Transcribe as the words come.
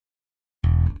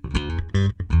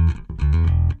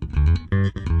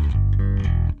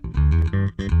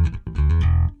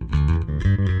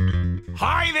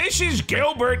this is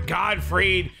Gilbert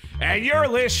Gottfried, and you're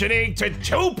listening to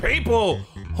two people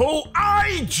who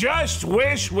I just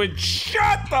wish would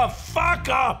shut the fuck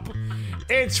up.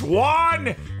 It's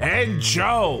Juan and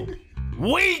Joe.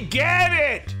 We get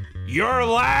it. You're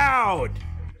loud.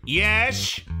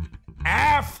 Yes,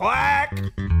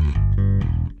 Affleck.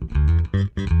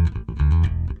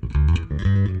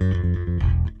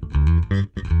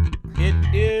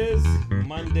 It is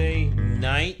Monday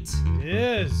night. It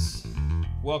is.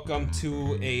 Welcome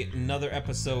to another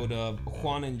episode of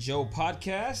Juan and Joe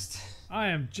Podcast. I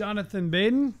am Jonathan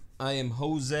Baden. I am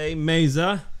Jose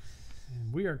Meza.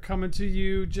 And we are coming to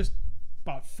you just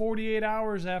about 48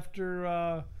 hours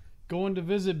after going to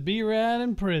visit B-Rad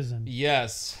in prison.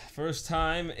 Yes, first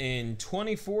time in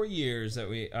 24 years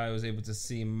that I was able to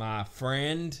see my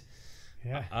friend.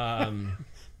 Yeah.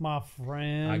 My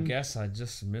friend. I guess I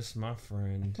just missed my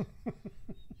friend.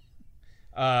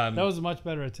 That was a much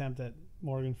better attempt at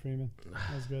Morgan Freeman.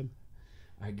 That was good.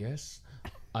 I guess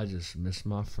I just missed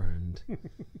my friend. We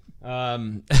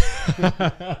gotta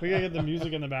get the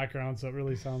music in the background so it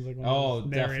really sounds like one of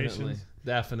those narrations.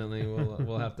 Definitely.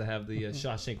 We'll have to have the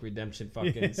Shawshank Redemption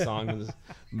fucking song in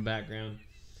the background.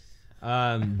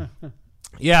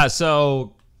 Yeah.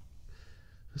 So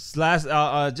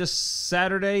just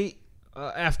Saturday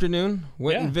afternoon,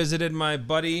 went and visited my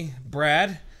buddy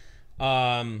Brad.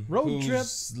 Road trip.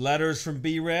 Letters from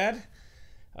B-Rad.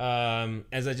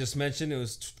 As I just mentioned, it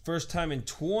was first time in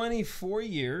 24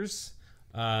 years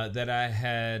that I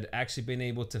had actually been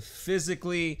able to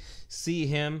physically see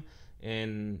him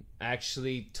and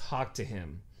actually talk to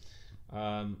him.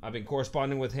 I've been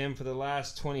corresponding with him for the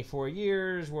last 24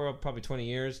 years, well, probably 20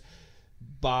 years,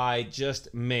 by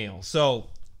just mail. So,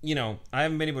 I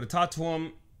haven't been able to talk to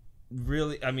him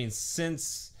really,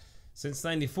 since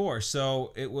 94.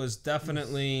 So it was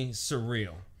definitely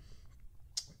surreal.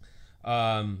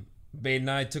 Baden and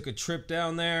I took a trip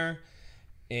down there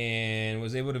and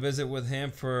was able to visit with him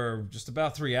for just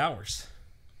about 3 hours.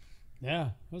 Yeah,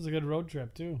 it was a good road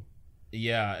trip too.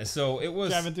 Yeah, so it was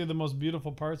driving through the most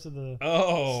beautiful parts of the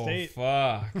state.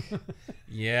 Oh, fuck.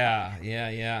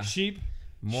 Yeah. Sheep.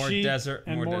 More sheep desert.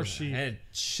 And more desert. sheep. And a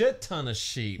shit ton of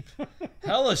sheep.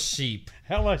 Hella sheep.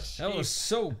 Hella sheep. That was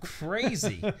so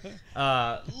crazy.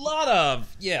 Lot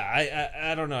of,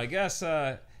 I don't know. I guess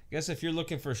if you're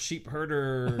looking for sheep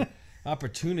herder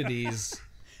opportunities,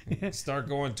 start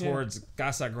going towards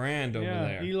Casa Grande over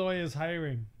there. Eloy is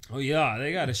hiring. Oh, yeah.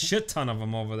 They got a shit ton of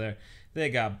them over there. They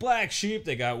got black sheep.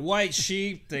 They got white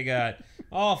sheep. They got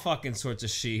all fucking sorts of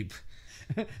sheep.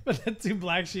 But the two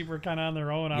black sheep were kind of on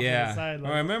their own off the side.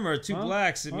 Like, remember, two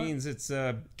blacks, it means it's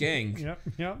a gang.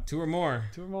 Yep. Two or more.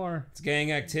 It's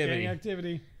gang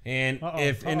activity. And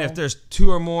if there's two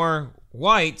or more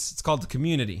whites, it's called the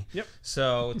community. Yep.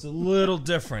 So it's a little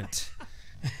different.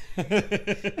 I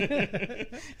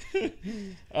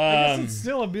guess it's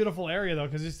still a beautiful area though,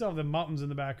 because you still have the mountains in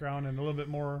the background and a little bit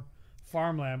more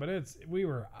farmland. But we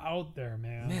were out there,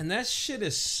 man. Man, that shit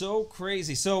is so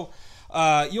crazy. So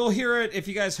you'll hear it if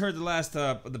you guys heard the last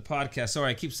the podcast.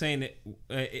 Sorry, I keep saying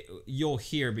it. You'll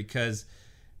hear because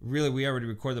really we already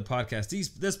recorded the podcast.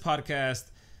 This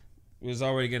podcast was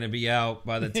already going to be out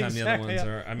by the time the other ones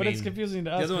are. But it's confusing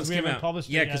to us because we haven't published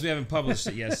it yet. Yeah, because we haven't published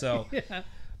it yet. So,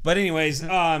 But anyways, in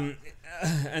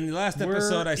the last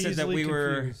episode, I said that we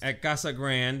were at Casa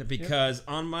Grande because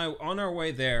on our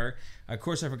way there, of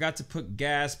course, I forgot to put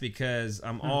gas because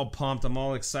I'm all pumped. I'm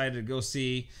all excited to go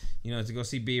see,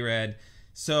 B-Rad.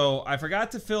 So I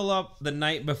forgot to fill up the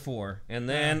night before, and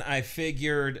then I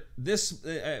figured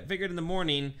in the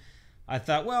morning. I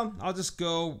thought, well, I'll just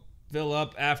go fill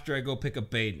up after I go pick up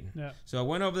Baden. Yeah. So I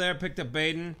went over there, picked up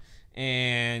Baden,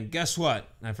 and guess what?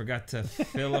 I forgot to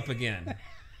fill up again.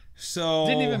 So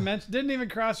didn't even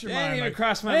cross your mind. Didn't even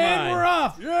cross my mind. mind. We're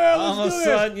off. Yeah, let's do this.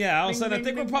 All of a sudden, I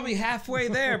think we're probably halfway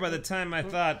there by the time I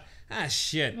thought,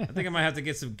 shit, I think I might have to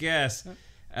get some gas.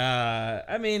 Not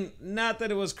that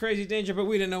it was crazy danger, but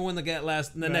we didn't know when the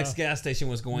next gas station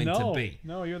was going to be.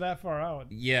 No, you're that far out.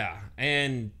 Yeah,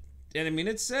 and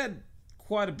it said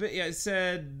quite a bit. Yeah, it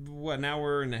said an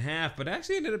hour and a half, but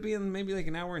actually ended up being maybe like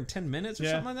an hour and 10 minutes or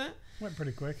something like that. Went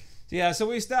pretty quick. Yeah, so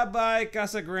we stopped by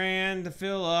Casa Grande to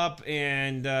fill up,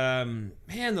 and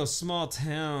man, those small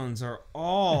towns are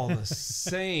all the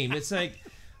same. It's like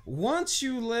once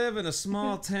you live in a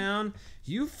small town,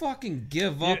 you fucking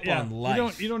give up on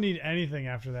life. You don't need anything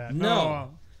after that. No,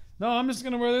 I'm just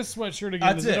gonna wear this sweatshirt again.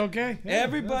 That's Is it okay? Yeah,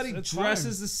 everybody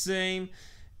dresses the same.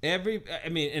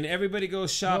 And everybody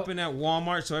goes shopping at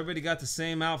Walmart, so everybody got the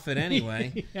same outfit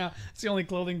anyway. Yeah, it's the only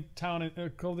clothing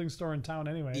store in town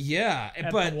anyway. Yeah,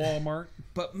 but Walmart.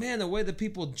 But man, the way the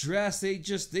people dress, they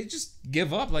just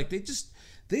give up. Like they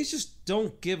just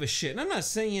don't give a shit. And I'm not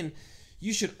saying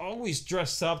you should always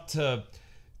dress up to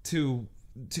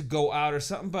go out or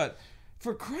something, but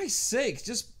for Christ's sake,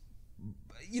 just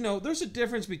there's a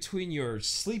difference between your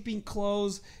sleeping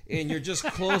clothes and your just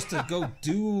clothes to go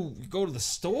to the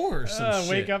store or some shit.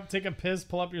 Wake up, take a piss,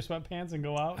 pull up your sweatpants, and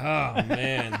go out. Oh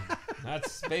man,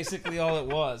 that's basically all it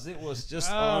was. It was just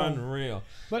unreal.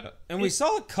 And we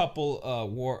saw a couple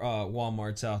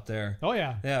Walmarts out there. Oh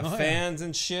yeah, fans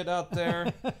and shit out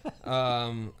there.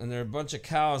 And there are a bunch of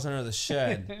cows under the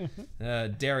shed.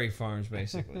 Dairy farms,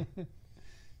 basically.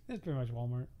 It's pretty much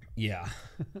Walmart. Yeah.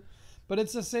 But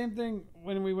it's the same thing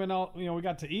when we went out, we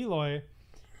got to Eloy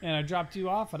and I dropped you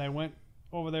off and I went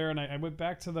over there and I went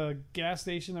back to the gas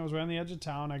station that was right on the edge of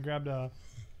town. I grabbed a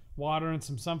water and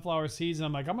some sunflower seeds and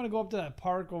I'm like, I'm going to go up to that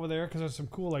park over there because there's some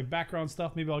cool background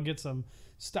stuff. Maybe I'll get some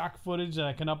stock footage that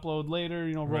I can upload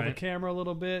later, roll the camera a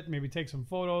little bit, maybe take some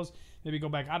photos, maybe go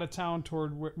back out of town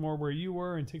toward more where you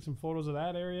were and take some photos of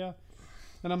that area.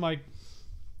 And I'm like,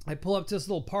 I pull up to this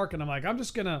little park and I'm like, I'm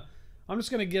just gonna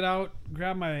get out,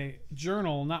 grab my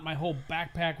journal, not my whole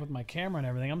backpack with my camera and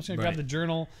everything. I'm just gonna grab the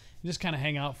journal and just kind of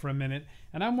hang out for a minute.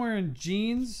 And I'm wearing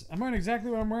jeans. I'm wearing exactly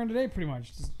what I'm wearing today, pretty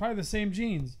much. It's probably the same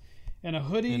jeans, and a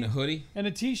hoodie, and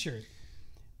a t-shirt.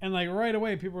 And right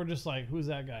away, people were just like, "Who's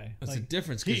that guy?" That's the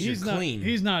difference because you're clean.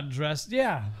 He's not dressed.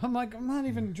 Yeah, I'm like, I'm not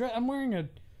even dressed. I'm wearing a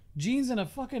jeans and a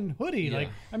fucking hoodie. Yeah.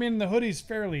 The hoodie's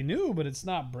fairly new, but it's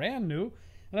not brand new.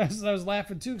 And I was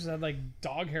laughing too because I had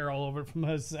dog hair all over it from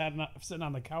sitting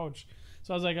on the couch.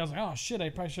 So I was like, oh shit, I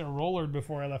probably should have rollered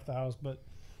before I left the house. But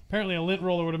apparently a lint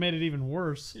roller would have made it even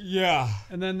worse. Yeah.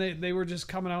 And then they were just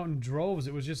coming out in droves.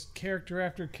 It was just character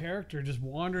after character just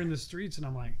wandering the streets. And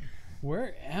I'm like,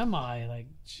 where am I?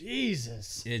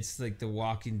 Jesus. It's like The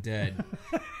Walking Dead.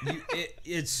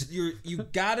 You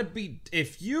gotta be,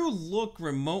 if you look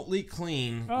remotely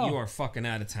clean, you are fucking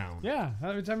out of town. Yeah.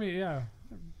 Every time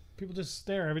people just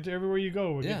stare. Everywhere you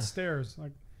go, it gets stares.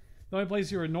 The only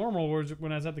place you were normal was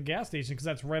when I was at the gas station because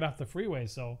that's right off the freeway.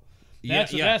 So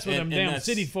that's where them damn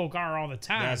city folk are all the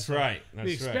time. That's so right.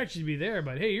 We expect you to be there,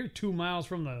 but hey, you're 2 miles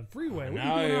from the freeway. What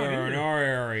now are you doing you're out in here? our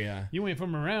area. You ain't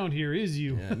from around here, is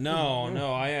you? Yeah,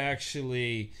 no. I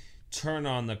actually turn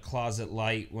on the closet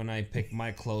light when I pick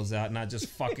my clothes out, not just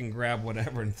fucking grab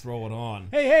whatever and throw it on.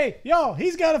 Hey, yo,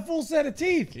 he's got a full set of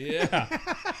teeth. Yeah.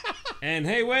 And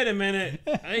hey, wait a minute.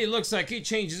 Hey, looks like he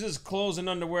changes his clothes and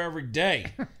underwear every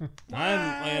day.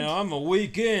 I'm a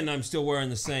week in, I'm still wearing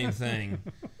the same thing.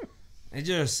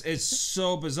 It's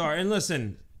so bizarre. And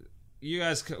listen, you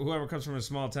guys, whoever comes from a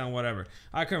small town, whatever.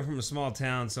 I come from a small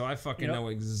town, so I fucking know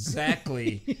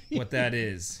exactly what that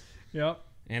is. Yep.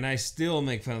 And I still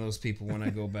make fun of those people when I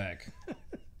go back.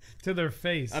 To their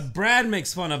face. Brad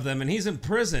makes fun of them, and he's in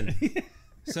prison.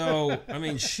 So,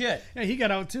 shit. Yeah, he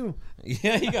got out too.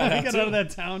 Yeah, he got out He got out of that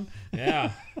town.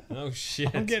 Yeah. Oh,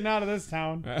 shit. I'm getting out of this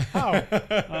town. How?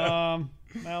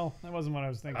 Well, that wasn't what I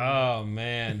was thinking. Oh,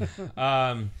 man.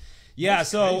 Yeah, that's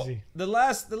so crazy. the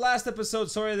last episode,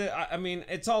 sorry that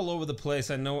it's all over the place.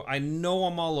 I know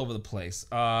I'm all over the place.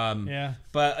 Yeah.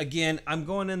 But again, I'm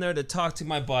going in there to talk to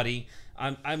my buddy.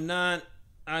 I'm not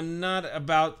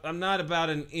about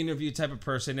an interview type of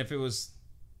person. If it was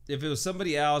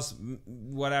somebody else,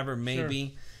 whatever,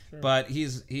 maybe. Sure. But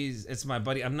it's my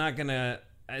buddy.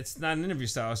 It's not an interview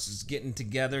style. It's just getting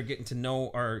together, getting to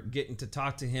know, or getting to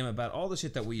talk to him about all the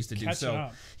shit that we used to do. Catching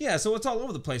up. Yeah, so it's all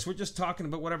over the place. We're just talking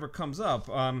about whatever comes up.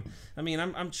 I'm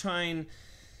trying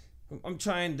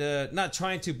to, not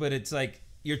trying to, but it's like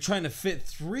you're trying to fit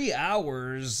 3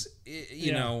 hours,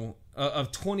 you know,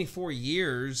 of 24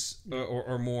 years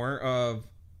or more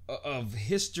of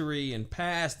history and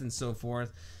past and so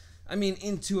forth.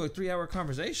 Into a 3-hour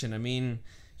conversation.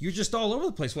 You're just all over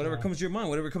the place. Whatever comes to your mind,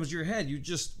 whatever comes to your head, you're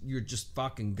just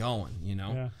fucking going, you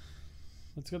know? Yeah.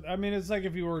 That's good. It's like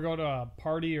if you were to go to a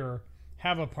party or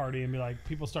have a party and be like,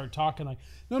 people start talking like,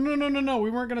 no. We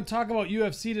weren't going to talk about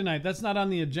UFC tonight. That's not on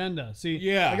the agenda.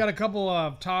 See, I got a couple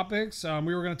of topics.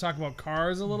 We were going to talk about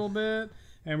cars a little bit,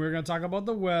 and we were going to talk about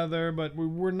the weather, but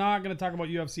we're not going to talk about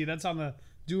UFC. That's on the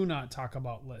do not talk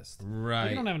about list.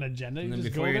 Right. You don't have an agenda. And then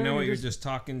before you know it, you're just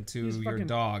talking to your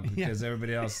dog because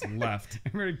everybody else left.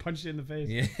 Everybody punched you in the face.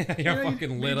 Yeah, you're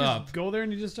fucking lit up. Just go there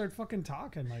and you just start fucking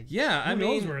talking. Like, who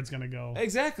knows where it's gonna go?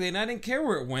 Exactly, and I didn't care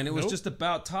where it went. It was just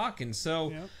about talking.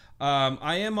 So,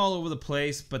 I am all over the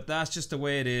place, but that's just the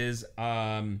way it is.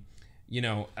 I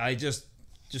just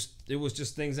it was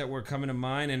just things that were coming to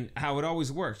mind, and how it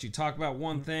always works. You talk about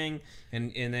one thing,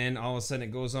 and then all of a sudden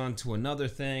it goes on to another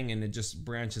thing, and it just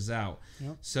branches out.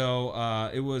 Yep.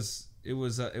 So it was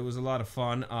a lot of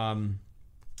fun.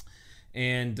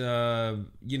 And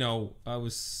you know, I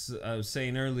was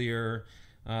saying earlier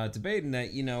to Baden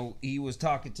that, you know, he was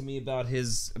talking to me about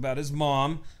his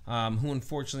mom, who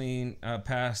unfortunately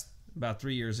passed about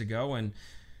 3 years ago, and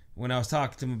when I was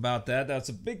talking to him about that, that's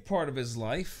a big part of his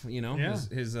life, you know,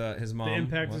 his mom. The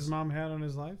impact his mom had on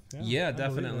his life? Yeah,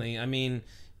 definitely. I mean,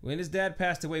 when his dad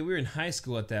passed away, we were in high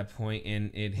school at that point, and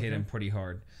it hit him pretty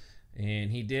hard. And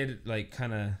he did, like,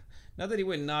 kind of, not that he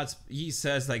went nuts, he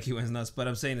says, like, he went nuts, but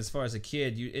I'm saying as far as a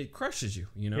kid, it crushes you,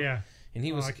 you know? Yeah. And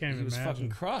he was imagine. fucking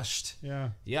crushed. Yeah.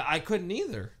 Yeah, I couldn't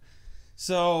either.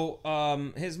 So,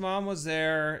 his mom was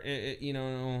there, you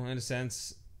know, in a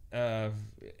sense,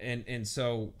 and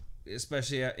so,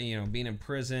 especially, you know, being in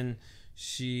prison,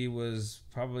 she was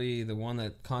probably the one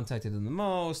that contacted him the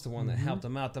most, the one that helped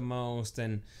him out the most,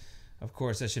 and of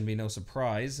course that shouldn't be no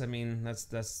surprise. I mean, that's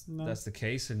the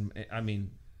case, and I mean,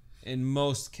 in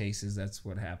most cases that's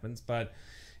what happens. But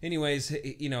anyways,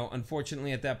 you know,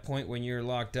 unfortunately at that point when you're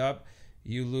locked up,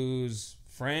 you lose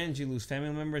friends, you lose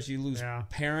family members, you lose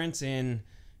parents, and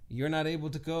you're not able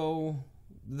to go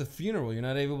to the funeral, you're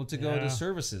not able to go to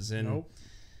services, and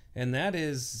and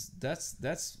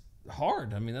that's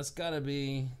hard. I mean, that's gotta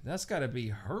be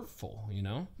hurtful, you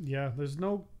know? Yeah, there's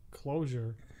no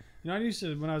closure. You know, I used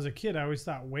to, when I was a kid, I always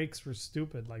thought wakes were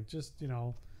stupid. Like, just, you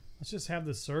know, let's just have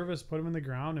the service, put them in the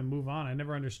ground, and move on. I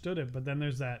never understood it. But then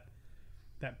there's that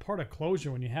part of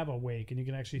closure when you have a wake and you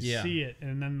can actually see it,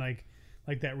 and then like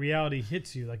that reality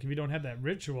hits you. Like, if you don't have that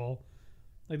ritual,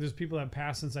 like there's people that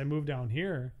passed since I moved down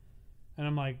here. And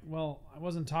I'm like, well, I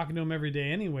wasn't talking to him every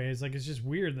day anyways. Like, it's just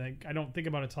weird. Like, I don't think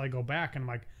about it till I go back, and I'm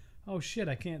like, oh shit,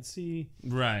 I can't see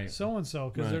so and so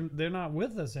because they're not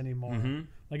with us anymore.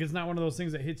 Like, it's not one of those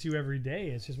things that hits you every day.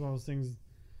 It's just one of those things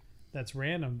that's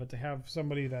random. But to have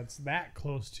somebody that's that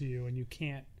close to you and you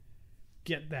can't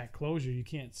get that closure, you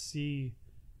can't see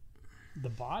the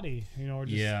body, you know, or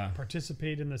just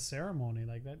participate in the ceremony,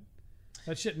 like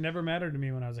that shit never mattered to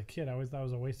me when I was a kid. I always thought it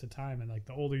was a waste of time. And like,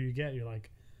 the older you get, you're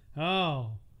like,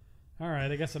 oh, all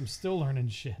right, I guess I'm still learning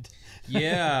shit.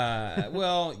 Yeah,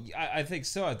 well, I think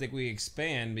so. I think we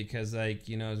expand because, like,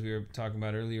 you know, as we were talking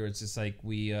about earlier, it's just like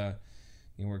we, you know,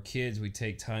 we're kids. We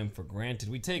take time for granted.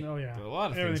 We take a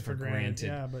lot of things for granted.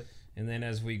 Yeah, but and then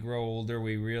as we grow older,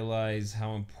 we realize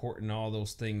how important all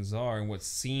those things are, and what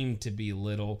seem to be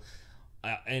little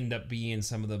end up being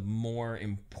some of the more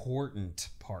important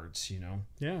parts. You know.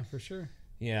 Yeah, for sure.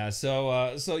 Yeah,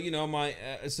 so you know,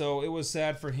 so it was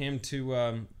sad for him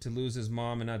to lose his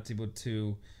mom and not able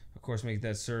to, of course, make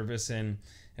that service. And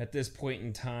at this point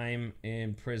in time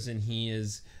in prison, he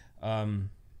is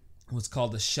what's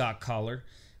called the shock collar,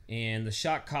 and the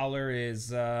shock collar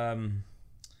is, I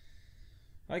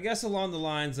guess, along the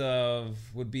lines of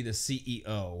would be the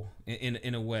CEO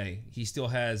in a way. He still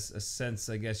has a sense,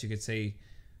 I guess you could say,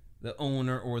 the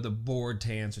owner or the board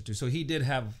to answer to. So he did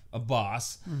have a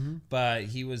boss, but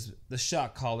he was the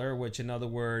shot caller, which in other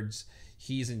words,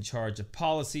 he's in charge of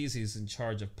policies, he's in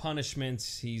charge of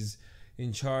punishments, he's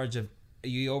in charge of,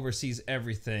 he oversees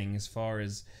everything as far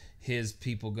as his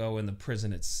people go in the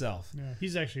prison itself. Yeah,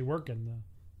 he's actually working.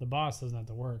 The boss doesn't have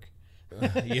to work.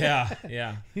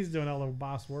 Yeah. He's doing all the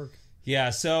boss work.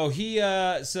 Yeah, so he,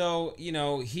 so, you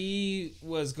know, he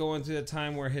was going through a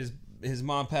time where his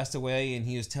mom passed away, and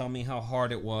he was telling me how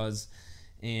hard it was,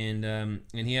 and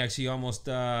he actually almost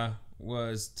he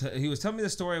was telling me the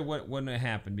story of when it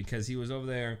happened, because he was over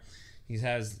there. He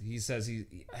says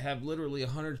I have literally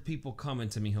 100 people coming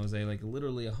to me, Jose, like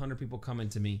literally 100 people coming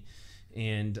to me,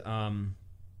 and I'm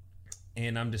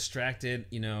distracted.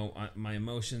 You know, my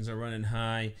emotions are running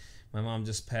high. My mom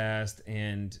just passed,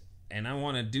 and I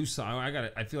want to do something.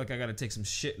 I feel like I got to take some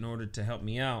shit in order to help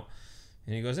me out.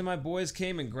 And he goes, and my boys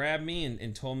came and grabbed me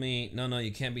and told me, no,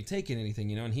 you can't be taking anything,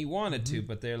 you know. And he wanted to,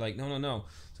 but they're like, no.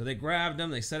 So they grabbed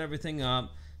him. They set everything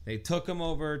up. They took him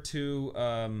over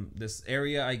to this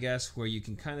area, I guess, where you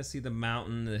can kind of see the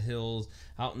mountain, the hills,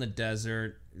 out in the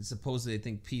desert. It's supposedly, I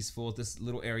think, peaceful. This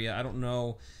little area. I don't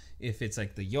know if it's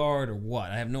like the yard or what.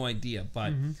 I have no idea.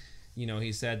 But, you know,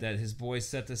 he said that his boys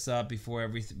set this up before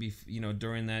everything, you know,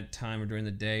 during that time or during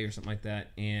the day or something like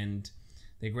that. And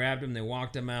they grabbed him, they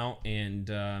walked him out, and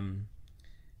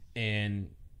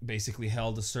basically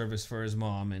held a service for his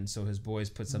mom. And so his boys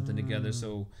put something together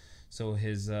so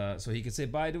he could say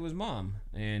bye to his mom.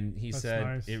 And he said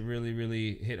nice. It really,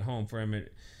 really hit home for him.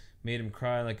 made him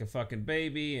cry like a fucking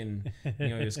baby, and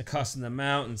he was cussing them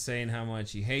out and saying how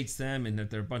much he hates them and that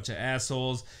they're a bunch of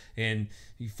assholes and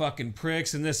you fucking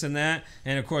pricks and this and that.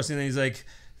 And of course, and then he's like,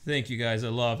 thank you guys, I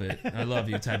love it, I love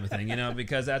you, type of thing,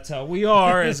 because that's how we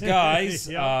are as guys.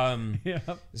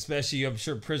 Yep. Especially, I'm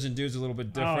sure prison dudes are a little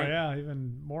bit different. Oh yeah,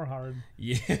 even more hard.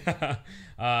 Yeah.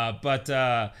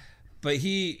 But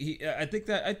he I think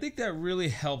that really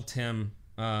helped him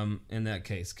in that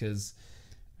case, because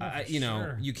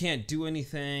sure. you can't do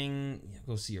anything.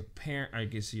 Go see your parent, I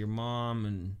guess your mom,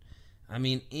 and I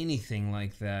mean anything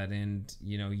like that, and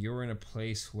you're in a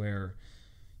place where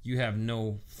you have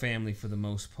no family for the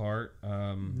most part.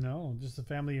 No, just the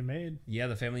family you made. Yeah,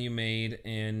 the family you made,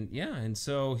 and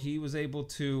so he was able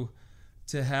to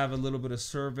have a little bit of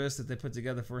service that they put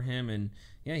together for him, and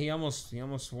yeah, he almost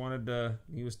wanted to.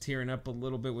 He was tearing up a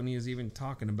little bit when he was even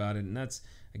talking about it, and that's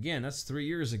 3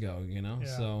 years ago, Yeah.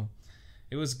 So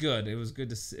it was good. It was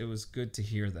good to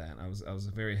hear that. I was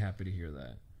very happy to hear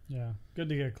that. Yeah, good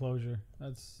to get closure.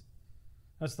 That's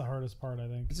the hardest part, I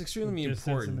think. It's extremely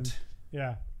important.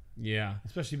 Yeah. Yeah.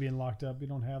 Especially being locked up, you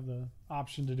don't have the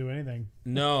option to do anything.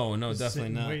 No, Just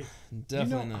definitely not. wait.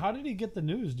 Definitely not. How did he get the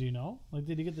news? Do you know? Like,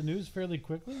 did he get the news fairly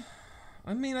quickly?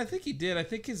 I mean, I think he did. I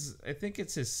think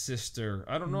it's his sister.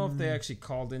 I don't know if they actually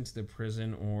called into the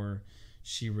prison or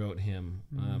she wrote him.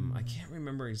 I can't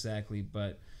remember exactly,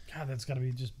 but God, that's got to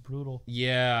be just brutal.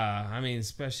 yeah, I mean,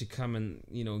 especially coming,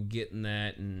 getting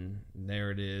that, and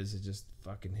there it is. It just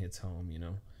fucking hits home,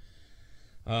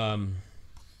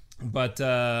 But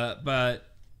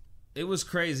it was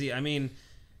crazy. I mean,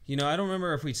 I don't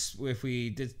remember if we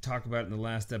did talk about it in the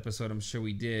last episode. I'm sure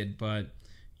we did, but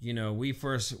we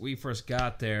first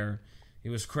got there. It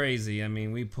was crazy. I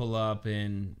mean, we pull up,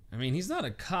 and I mean, he's not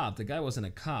a cop. The guy wasn't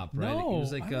a cop, right? No, he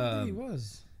was like I don't think he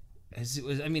was.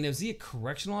 Was he a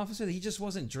correctional officer? He just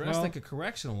wasn't dressed like a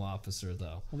correctional officer,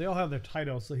 though. Well, they all have their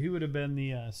titles, so he would have been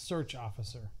the search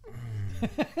officer.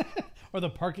 Or the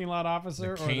parking lot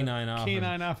officer, the canine or the officer.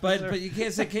 Canine officer. But you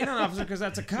can't say canine officer because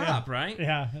that's a cop, right?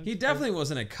 Yeah. He definitely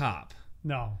wasn't a cop.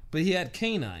 No. But he had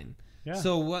canine. Yeah.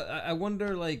 So what? I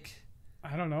wonder, like.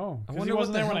 I don't know. I wonder he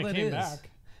wasn't what the there when hell I that came is. back.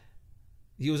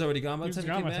 He was already gone by He the was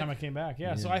time gone you by came the time I back? came back.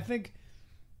 Yeah. So Yeah.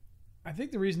 I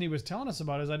think the reason he was telling us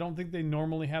about it is I don't think they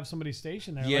normally have somebody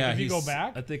stationed there. Yeah. Like if you go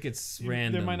back, I think it's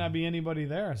random. there might not be anybody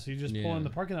there. So you just pull Yeah. in the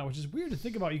parking lot, which is weird to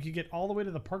think about. You could get all the way to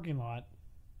the parking lot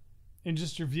in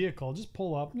just your vehicle. Just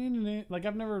pull up. Like,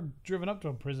 I've never driven up to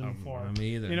a prison before.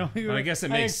 Me either. But I I guess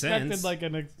it makes expected sense. like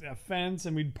a fence,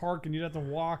 and we'd park, and you'd have to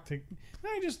walk to.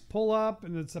 No, you just pull up,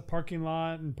 and it's a parking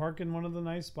lot, and park in one of the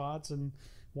nice spots, and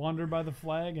wander by the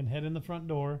flag, and head in the front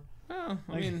door. Well,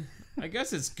 I mean, I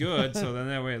guess it's good. So then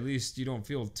that way, at least you don't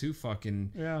feel too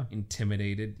fucking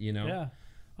intimidated, Yeah.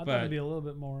 I thought it'd be a little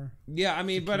bit more. Yeah, I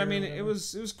mean, but I mean, secure, it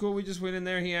was cool. We just went in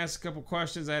there. He asked a couple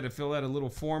questions. I had to fill out a little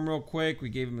form real quick. We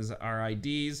gave him our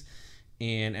IDs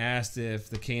and asked if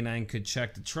the canine could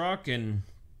check the truck, and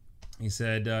he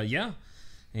said, yeah.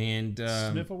 And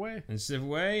Sniff away.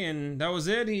 And that was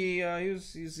it.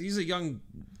 He's a young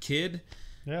kid.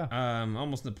 Yeah.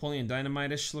 Almost Napoleon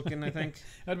Dynamite-ish looking, I think.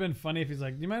 That'd been funny if he's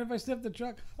like, "Do you mind if I sniff the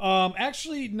truck?"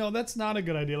 Actually, no, that's not a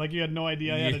good idea. Like, you had no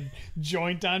idea I had a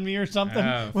joint on me or something.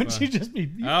 Wouldn't you just be,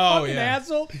 you fucking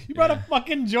asshole? You brought a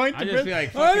fucking joint to I'd just prison. be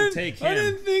like, fucking take him. I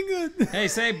didn't think that. Hey,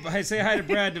 say hi to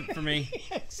Brad for me.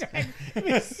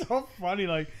 It's so funny.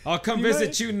 Like, I'll come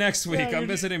visit you next week. I'm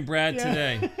visiting Brad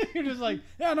today. You're just like,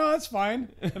 yeah, no, that's fine.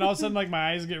 And all of a sudden, like,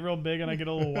 my eyes get real big and I get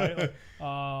a little white. Like,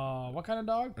 what kind of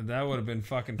dog? That would have been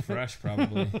fucking fresh,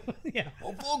 probably. Yeah.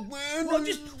 Oh, fuck, man.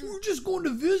 We're just going to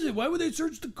visit. Why would they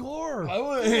search the car?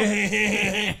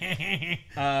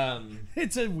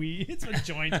 It's a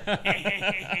joint.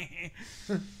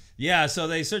 Yeah, so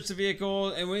they searched the vehicle,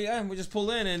 and we just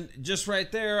pulled in, and just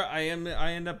right there, I end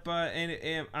up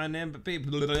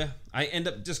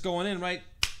just going in, right?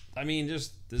 I mean,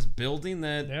 just this building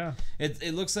that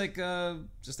it looks like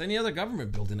just any other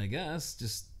government building, I guess,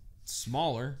 just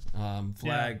smaller,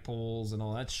 flag poles and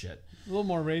all that shit. A little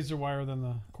more razor wire than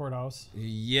the courthouse.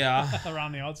 Yeah.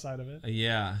 Around the outside of it.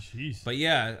 Yeah. Jeez. But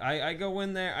yeah, I go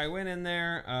in there. I went in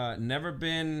there. Never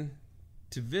been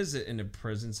to visit in a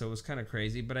prison, so it was kind of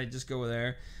crazy. But I just go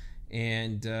there,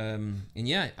 and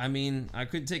yeah, I mean, I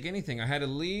couldn't take anything. I had to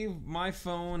leave my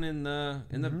phone in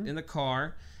the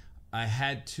car. I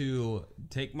had to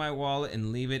take my wallet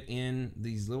and leave it in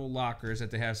these little lockers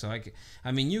that they have. So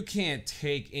I mean, you can't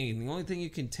take anything. The only thing you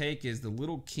can take is the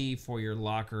little key for your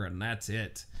locker, and that's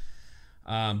it.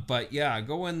 But yeah, I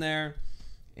go in there,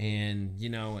 and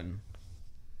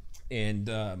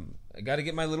I got to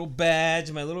get my little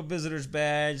badge, my little visitor's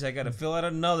badge. I got to fill out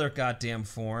another goddamn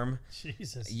form.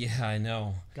 Jesus. Yeah, I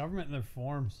know. Government and their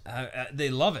forms. They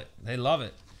love it. They love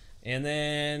it. And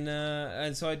then,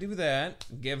 and so I do that.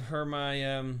 Give her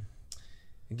my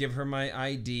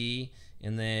ID.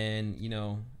 And then, you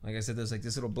know, like I said, there's like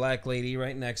this little black lady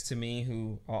right next to me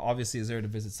who obviously is there to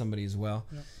visit somebody as well.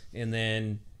 Yep. And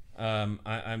then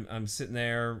I'm sitting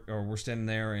there, or we're standing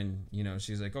there, and you know,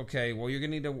 she's like, okay, well, you're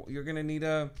gonna need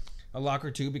a lock or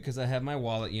two because I have my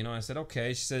wallet. You know, I said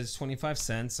okay. She says 25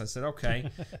 cents. I said okay,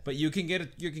 but you can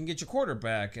get your quarter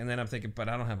back. And then I'm thinking, but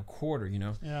I don't have a quarter. You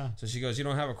know. Yeah. So she goes, you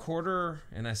don't have a quarter?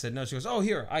 And I said no. She goes, oh,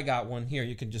 here, I got one. Here,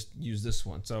 you can just use this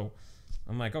one. So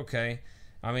I'm like, okay.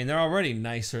 I mean, they're already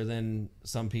nicer than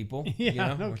some people, yeah, you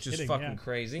know, no which kidding, is fucking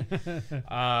crazy.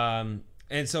 And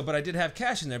so, but I did have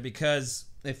cash in there because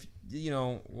if, you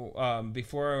know,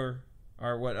 before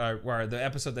the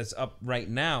episode that's up right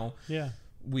now, yeah,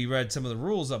 we read some of the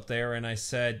rules up there, and I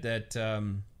said that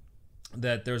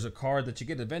that there's a card that you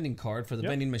get, a vending card for the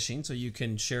vending machine, so you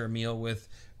can share a meal with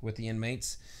the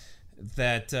inmates.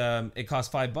 That it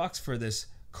costs $5 for this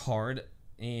card,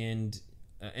 and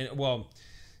well.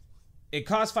 It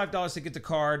costs $5 to get the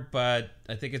card, but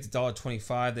I think it's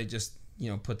 $1.25. They just, you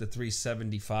know, put the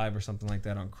 $3.75 or something like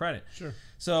that on credit. Sure.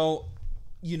 So,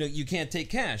 you know, you can't take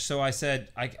cash. So I said,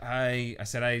 I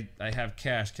have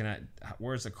cash.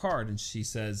 Where's the card? And she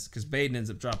says, because Baden ends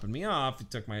up dropping me off. He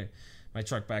took my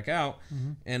truck back out,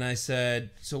 and I said,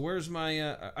 so where's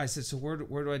my? I said, so where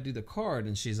do I do the card?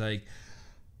 And she's like,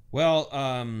 well,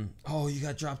 oh, you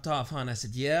got dropped off, huh? And I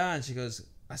said, yeah. And she goes.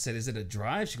 I said, is it a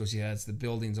drive? She goes, yeah, it's the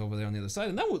buildings over there on the other side.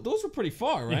 And those were pretty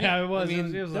far, right? Yeah, it was. I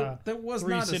mean, it was that was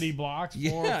 3 not city blocks,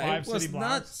 4 or 5 city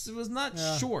blocks. It was not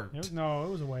Yeah. short. It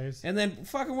was a ways. And then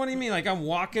fucking, what do you mean? Like, I'm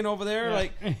walking over there,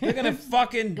 like, they're going to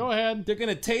fucking... Go ahead. They're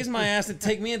going to tase my ass and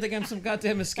take me and think I'm some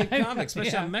goddamn escaped convict.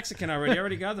 Especially I'm Mexican already. I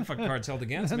already got the fucking cards held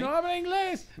against me. No habla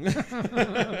inglés.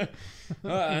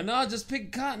 No, just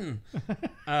pig cotton.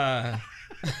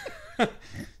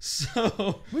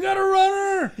 So we got a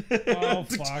runner. Oh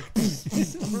fuck!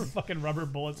 Fucking rubber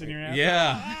bullets in your ass.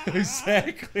 Yeah,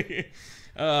 exactly.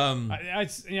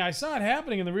 I saw it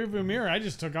happening in the rearview mirror. I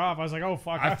just took off. I was like, oh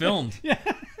fuck! I filmed. Yeah.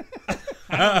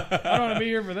 I don't want to be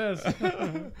here for this.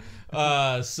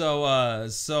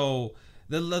 So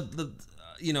the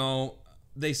you know.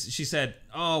 She said,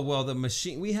 oh, well, the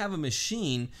machine, we have a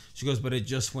machine. She goes, but it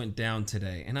just went down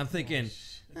today. And I'm thinking,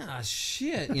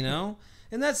 shit, you know?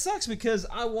 And that sucks because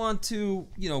I want to,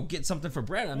 you know, get something for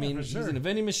Brad. I mean, he's in a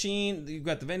vending machine. You've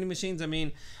got the vending machines. I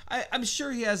mean, I'm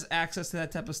sure he has access to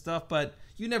that type of stuff, but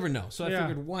you never know. So I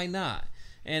figured, why not?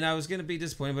 And I was going to be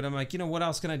disappointed, but I'm like, you know, what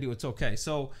else can I do? It's okay.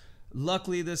 So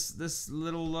luckily, this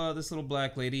little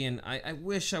black lady, and I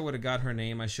wish I would have got her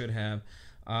name. I should have.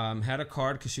 Had a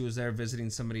card because she was there visiting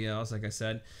somebody else, like I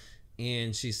said,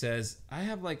 and she says, I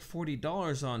have like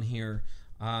 $40 on here.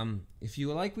 If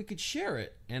you like, we could share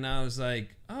it. And I was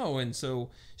like, oh. And so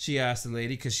she asked the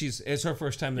lady, because it's her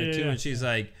first time there too, and she's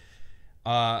like,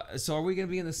 so are we gonna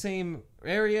be in the same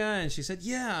area? And she said,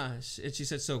 yeah. And she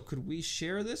said, so could we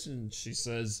share this? And she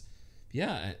says,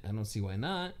 yeah, I don't see why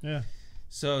not. Yeah.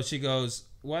 So she goes,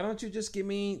 why don't you just give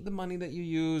me the money that you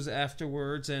use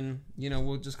afterwards, and, you know,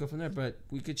 we'll just go from there. But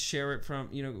we could share it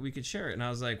we could share it. And I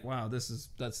was like, wow,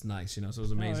 that's nice, you know, so it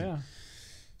was amazing. Oh,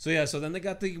 yeah. So then they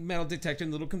got the metal detector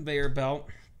and little conveyor belt,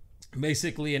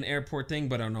 basically an airport thing,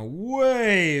 but on a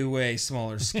way, way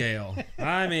smaller scale.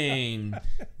 I mean,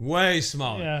 way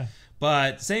smaller. Yeah.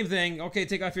 But same thing. Okay,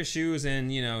 take off your shoes,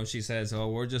 and, you know, she says, oh,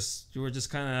 we're just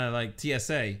kind of like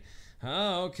TSA.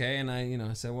 Oh, okay. And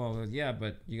I said, well, yeah,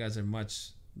 but you guys are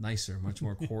much nicer, much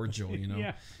more cordial, you know.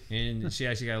 Yeah. And she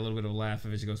actually got a little bit of a laugh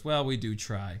of it. She goes, well, we do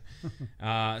try.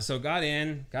 So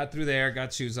got through there,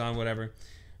 got shoes on, whatever.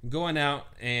 Going out,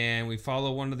 and we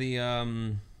follow one of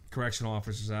the correctional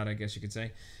officers out, I guess you could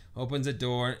say. Opens a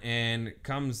door and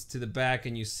comes to the back,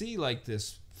 and you see like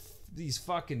these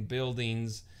fucking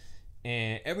buildings,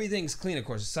 and everything's clean, of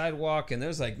course. A sidewalk, and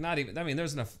there's like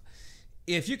there's enough.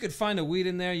 If you could find a weed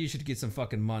in there, you should get some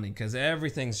fucking money, because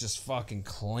everything's just fucking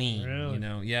clean. Really? You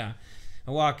know? Yeah.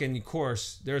 I walk in, of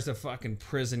course, there's a fucking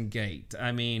prison gate.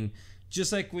 I mean,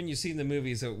 just like when you see in the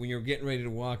movies that when you're getting ready to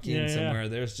walk in somewhere,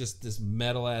 there's just this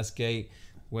metal ass gate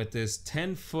with this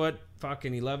 10-foot,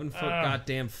 fucking 11-foot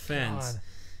goddamn fence.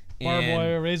 Barbed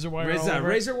wire, razor wire.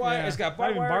 Razor wire. Yeah. It's got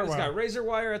barbed wire. It's got razor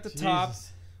wire at the top.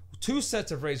 2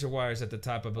 sets of razor wires at the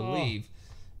top, I believe.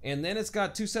 And then it's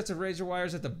got 2 sets of razor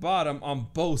wires at the bottom on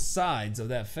both sides of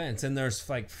that fence. And there's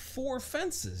like 4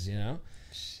 fences, you know?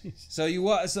 Jeez.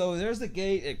 So there's the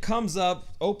gate. It comes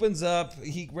up, opens up.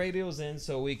 He radios in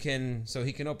so he can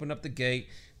open up the gate.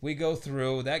 We go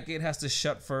through. That gate has to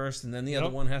shut first, and then the other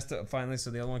one has to finally, so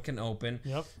the other one can open.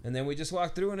 Yep. And then we just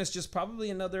walk through, and it's just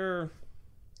probably another,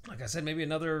 like I said, maybe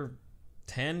another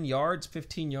 10 yards,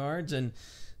 15 yards, and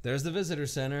there's the visitor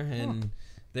center, and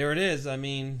there it is. I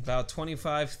mean, about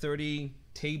 25, 30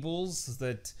 tables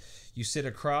that you sit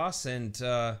across, and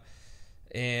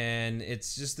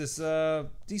it's just this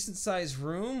decent sized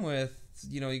room with,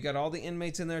 you got all the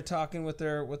inmates in there talking with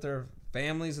their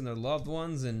families and their loved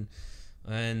ones, and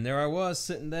there I was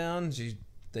sitting down.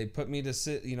 They put me to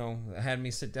sit, had me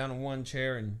sit down in one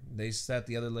chair, and they sat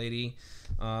the other lady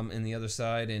in the other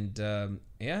side, and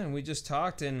and we just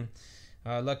talked, and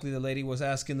luckily the lady was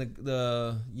asking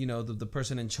the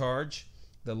person in charge,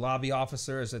 the lobby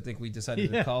officer, as I think we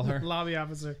decided to call her. Lobby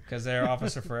officer. Because they're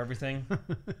officer for everything.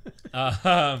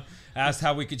 Asked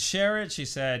how we could share it. She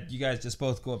said, you guys just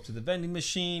both go up to the vending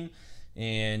machine,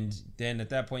 and then at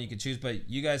that point you could choose, but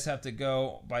you guys have to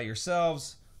go by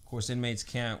yourselves. Of course, inmates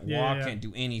can't walk, can't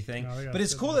do anything. No, but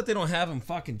it's cool that they don't have them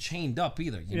fucking chained up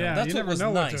either. That's you what never was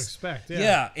know nice. What to expect.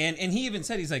 Yeah, and he even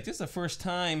said, he's like, this is the first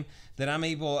time that I'm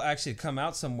able actually to come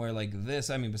out somewhere like this.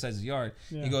 I mean, besides the yard.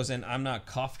 Yeah. He goes, and I'm not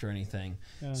cuffed or anything.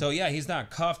 Yeah. So he's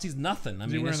not cuffed. He's nothing.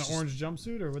 Is he wearing an orange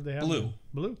jumpsuit, or would they have blue?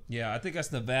 Blue. Yeah, I think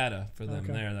that's Nevada for them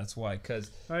there. That's why,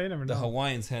 because the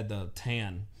Hawaiians had the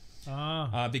tan.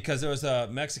 Because there was a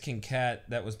Mexican cat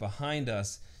that was behind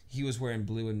us. He was wearing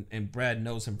blue, and Brad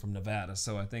knows him from Nevada,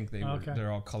 so I think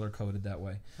they're all color coded that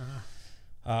way.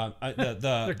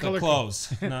 The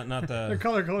clothes, not the. They're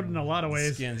color coded in a lot of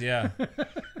ways. Skins, yeah.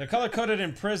 They're color coded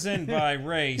in prison by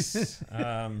race,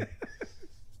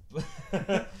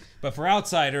 but for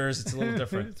outsiders, it's a little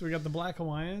different. So we got the black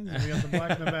Hawaiians, and we got the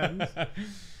black Nevadans.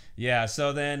 Yeah.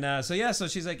 So then, so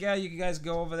she's like, yeah, you guys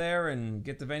go over there and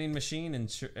get the vending machine,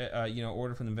 and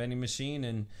order from the vending machine,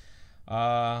 and.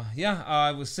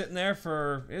 I was sitting there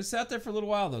sat there for a little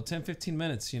while though, 10-15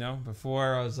 minutes,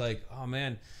 before I was like, oh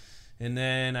man. And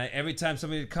then every time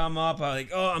somebody would come up, I like,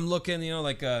 oh, I'm looking,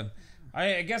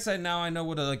 I guess now I know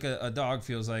what a dog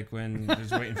feels like when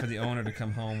just waiting for the owner to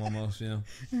come home almost,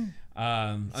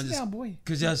 I'm just down, boy.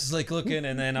 Cause I was just like looking,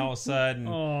 and then all of a sudden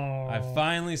I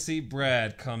finally see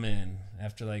Brad come in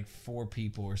after like 4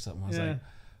 people or something. I was like,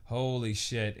 holy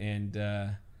shit. And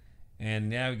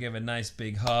we gave a nice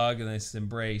big hug, a nice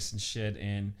embrace and shit,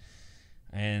 and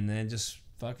then just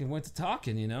fucking went to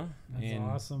talking, That's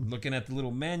awesome. Looking at the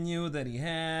little menu that he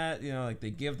had, like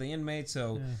they give the inmates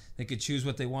so they could choose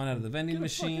what they want out of the vending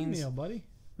machines. Get a fucking meal, buddy.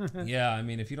 Yeah, I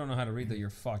mean, if you don't know how to read that,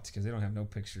 you're fucked because they don't have no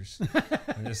pictures.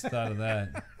 I just thought of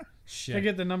that. Shit. Can I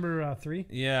get the number 3?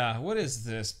 Yeah. What is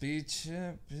this? Beach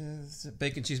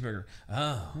bacon cheeseburger.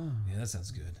 Oh, yeah, that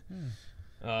sounds good.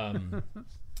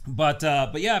 But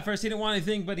yeah, at first he didn't want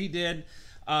anything, but he did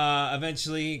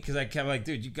eventually, because I kept like,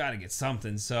 dude, you got to get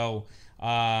something. So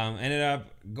ended up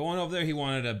going over there. He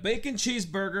wanted a bacon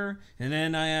cheeseburger, and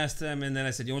then I asked him, and then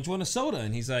I said, you want a soda?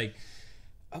 And he's like,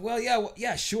 well,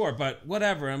 yeah, sure, but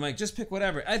whatever. I'm like, just pick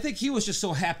whatever. I think he was just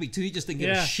so happy too. He just didn't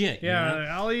give a shit. Yeah,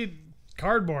 I'll eat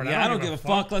cardboard. Yeah, I don't give a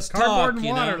fuck. Let's cardboard talk.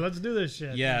 And water. Let's do this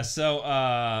shit. Yeah. So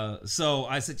I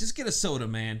said, just get a soda,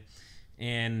 man.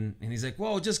 And he's like,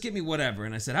 well, just give me whatever.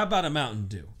 And I said, how about a Mountain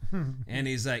Dew? And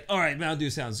he's like, all right, Mountain Dew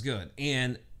sounds good.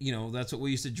 And, that's what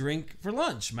we used to drink for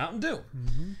lunch, Mountain Dew,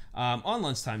 on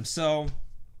lunchtime. So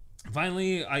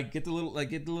finally, I get the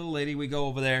little lady. We go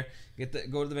over there,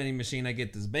 go to the vending machine. I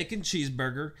get this bacon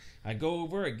cheeseburger. I go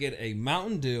over, I get a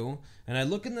Mountain Dew, and I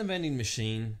look in the vending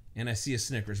machine, and I see a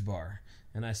Snickers bar.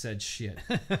 And I said, shit,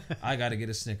 I got to get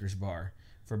a Snickers bar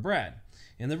for Brad.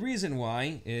 And the reason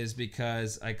why is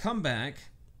because I come back,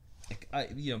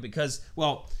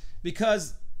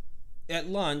 because at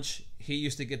lunch, he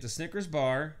used to get the Snickers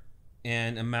bar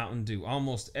and a Mountain Dew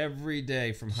almost every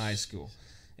day from high school.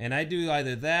 And I do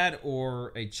either that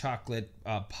or a chocolate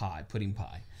pudding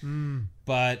pie.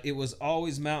 But it was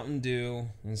always Mountain Dew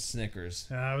and Snickers.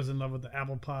 I was in love with the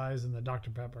apple pies and the Dr.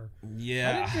 Pepper. Yeah.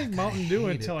 I didn't drink Mountain Dew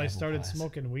until I started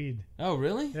smoking weed. Oh,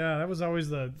 really? Yeah, that was always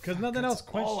because nothing else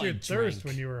quenched your thirst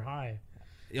when you were high.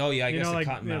 Oh, yeah, I guess the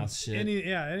cottonmouth shit.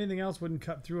 Anything else wouldn't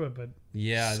cut through it, but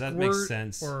yeah, that makes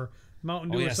sense. Or Mountain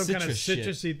Dew or some kind of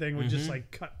citrusy thing would just like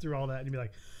cut through all that and you'd be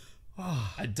like,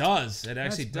 oh. It does. It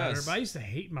actually does. But I used to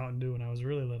hate Mountain Dew when I was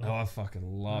really little. Oh, I fucking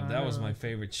loved that. Was my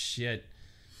favorite shit.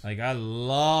 Like, I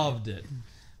loved it.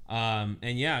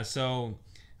 And yeah, so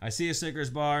I see a Snickers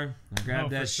bar. I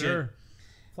grabbed that shit. Sure.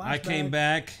 I came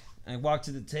back. I walked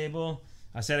to the table.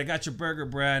 I said, I got your burger,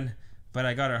 Brad, but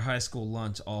I got our high school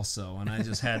lunch also. And I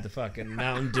just had the fucking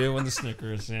Mountain Dew and the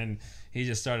Snickers. And he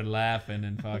just started laughing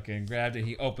and fucking grabbed it.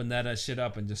 He opened that shit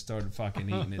up and just started fucking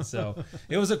eating it. So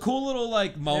it was a cool little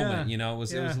like moment, It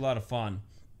was a lot of fun.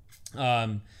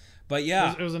 But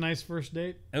yeah, It was a nice first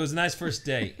date. it was a nice first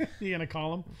date. You gonna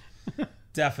call him?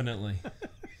 Definitely.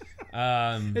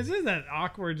 Isn't that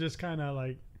awkward? Just kind of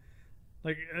like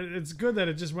it's good that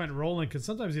it just went rolling because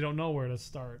sometimes you don't know where to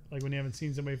start. Like when you haven't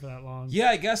seen somebody for that long. Yeah,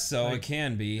 I guess so. Like, it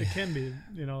can be. It can be,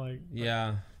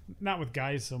 Yeah. not with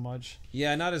guys so much.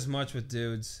 Yeah, not as much with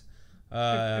dudes.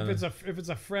 If it's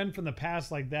a friend from the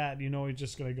past like that, you're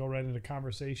just gonna go right into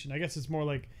conversation. I guess it's more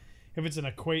like if it's an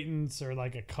acquaintance or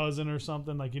like a cousin or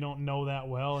something, like you don't know that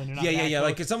well and you're not. Yeah. close,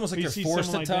 Like it's almost like but you're see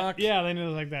forced to someone like talk. that. Yeah, then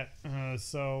it's like that.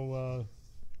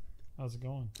 How's it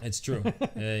going? It's true.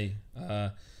 Hey,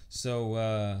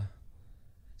 so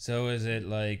is it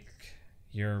like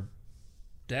your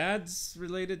dad's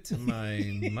related to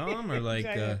my mom or like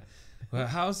well,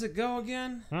 how's it go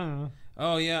again? I don't know.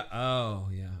 Oh yeah.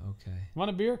 Okay. Want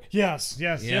a beer? Yes,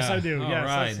 I do. All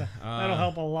Yes, right. that'll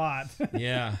help a lot.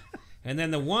 Yeah. And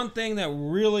then the one thing that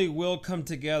really will come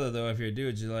together though, if you're a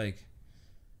dude, you're like,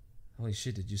 holy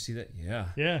shit, did you see that? Yeah.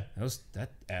 Yeah.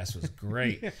 That ass was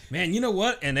great. Man, you know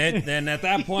what? And then at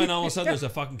that point, all of a sudden, there's a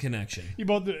fucking connection. You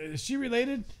both, is she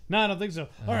related? No, I don't think so.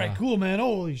 All right, cool, man.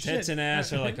 Holy shit. Tits and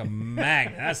ass are like a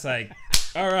magnet. That's like,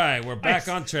 all right, we're back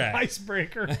on track.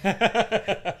 Icebreaker.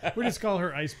 We just call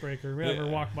her Icebreaker. We have her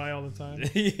walk by all the time.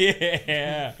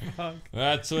 Yeah. Fuck.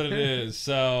 That's what it is.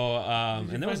 So,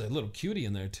 and there was a little cutie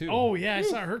in there, too. Oh, yeah, I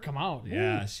saw her come out.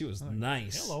 Yeah, Ooh. she was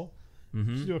nice. Hello. Mm-hmm.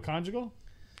 Did you do a conjugal?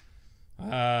 Did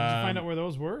you find out where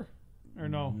those were? Or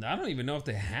no? I don't even know if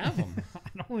they have them.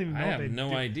 I don't even know I if have they no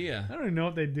do. idea. I don't even know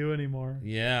if they do anymore.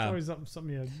 Yeah. It's always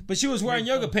something you... But she was wearing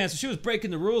yoga pants, so she was breaking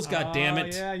the rules,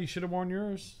 goddammit. Yeah, you should have worn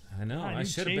yours. I know. God, I you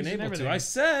should have been changed able everything. to. I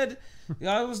said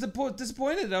I was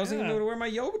disappointed. I wasn't Yeah. even able to wear my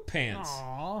yoga pants.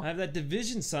 Aww. I have that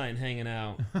division sign hanging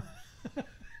out.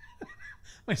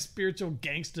 My spiritual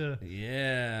gangsta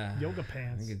Yeah. yoga I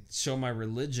pants. could show my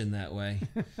religion that way.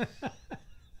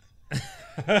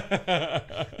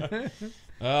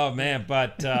 Oh man,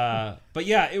 but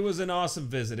yeah, it was an awesome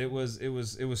visit. It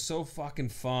was so fucking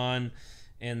fun.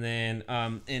 And then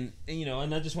and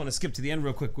I just want to skip to the end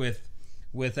real quick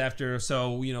with after,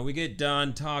 so we get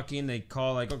done talking, they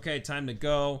call like, okay, time to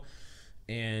go,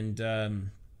 and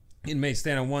inmates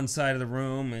stand on one side of the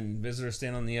room and visitors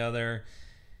stand on the other,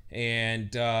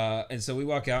 and so we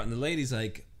walk out and the lady's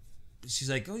like, she's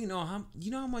like, oh,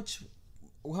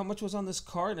 how much was on this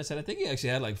card? And I said, I think he actually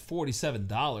had like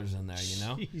 $47 in there,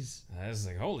 Jeez. I was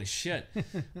like, holy shit. So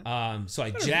I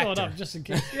Fill jacked it her. up just in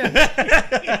case.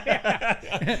 Yeah.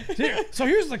 Here, so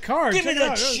here's the card. Give me Check it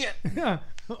that out. shit. Yeah.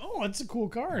 Oh, it's a cool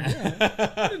card.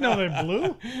 Yeah. I didn't know they're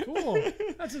blue. Cool.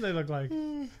 That's what they look like.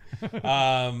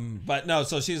 But no,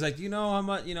 so she's like, how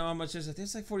much is it?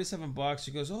 It's like $47. She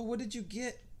goes, oh, what did you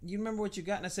get? You remember what you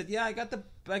got? And I said, yeah, I got the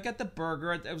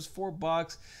burger. It was $4. I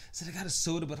said, I got a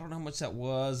soda, but I don't know how much that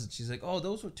was. And she's like, oh,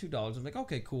 those were $2. I'm like,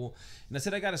 okay, cool. And I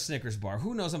said, I got a Snickers bar.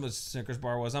 Who knows how much a Snickers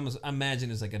bar was? I imagine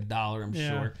it's like $1, I'm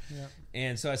sure. Yeah.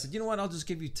 And so I said, you know what? I'll just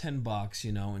give you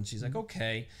 $10, And she's like,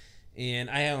 okay. And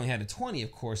I only had a 20,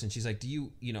 of course. And she's like, do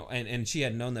you, and she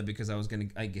had known that because I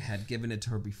had given it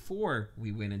to her before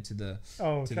we went into the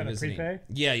Oh, to kind the of visiting. prepay?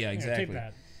 Yeah, Yeah, exactly. take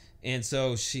that. And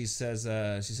so she says,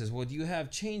 well, do you have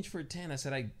change for 10? I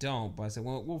said, I don't. But I said,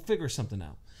 well, we'll figure something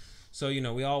out. So,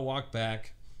 we all walk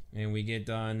back and we get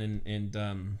done.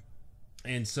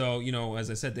 And so,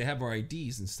 as I said, they have our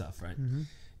IDs and stuff, right? Mm-hmm.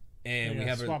 And we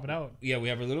have swap it out. Yeah, we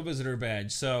have our little visitor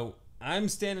badge. So I'm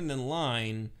standing in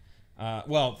line.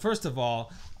 Well, first of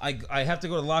all, I have to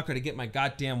go to the locker to get my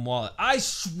goddamn wallet. I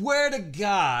swear to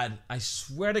God, I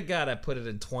put it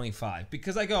in 25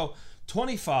 because I go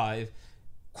 25,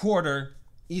 quarter,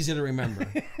 easy to remember.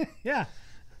 Yeah.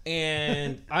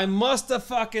 And I must have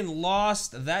fucking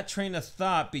lost that train of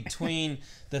thought between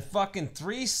the fucking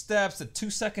 3 steps, the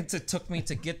 2 seconds it took me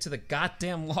to get to the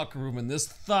goddamn locker room and this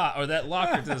thought, or that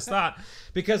locker to this thought,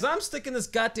 because I'm sticking this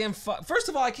goddamn first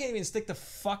of all, I can't even stick the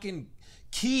fucking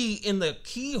key in the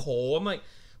keyhole. I'm like,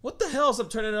 what the hell? So I'm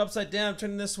turning it upside down,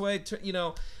 turning this way,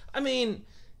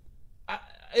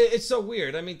 it's so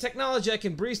weird. I mean, technology I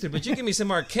can breeze through, but you give me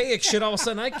some archaic shit, all of a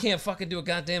sudden I can't fucking do a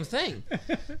goddamn thing.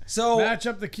 So Match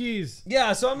up the keys.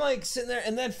 yeah, so I'm like sitting there,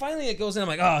 and then finally it goes in. I'm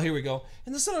like, oh, here we go.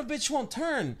 And the son of a bitch won't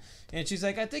turn. And she's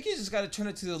like, I think you just got to turn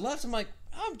it to the left. I'm like,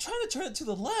 I'm trying to turn it to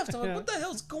the left. I'm like, what the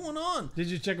hell's going on? Did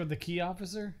you check with the key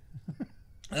officer?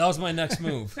 That was my next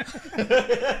move.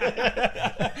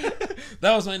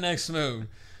 That was my next move.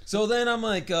 So then I'm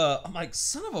like,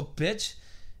 son of a bitch.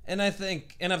 And I'm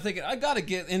thinking, I gotta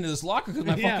get into this locker because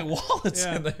my fucking wallet's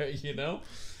in there,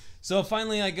 So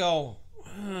finally I go,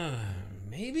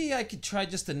 maybe I could try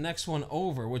just the next one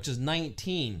over, which is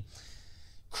 19.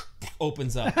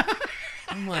 Opens up.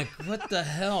 I'm like, what the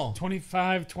hell?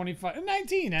 25,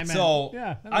 19. I meant. So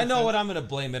yeah, I know what I'm going to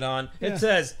blame it on. Yeah. It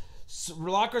says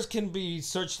lockers can be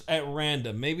searched at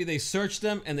random. Maybe they searched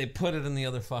them and they put it in the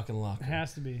other fucking locker. It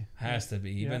has to be. Has to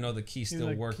be, even though the key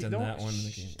still worked in that one.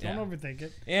 Don't overthink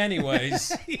it.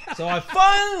 Anyways, so I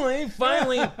finally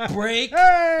break.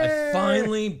 Hey! I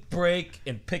finally break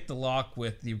and pick the lock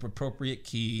with the appropriate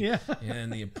key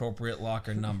and the appropriate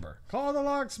locker number. Call the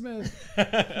locksmith.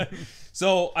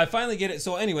 So I finally get it.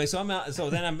 So anyway, so I'm out. So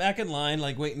then I'm back in line,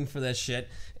 like waiting for that shit,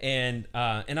 and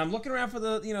I'm looking around for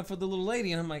the little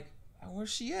lady, and I'm like, oh,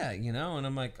 where's she at? And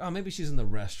I'm like, oh, maybe she's in the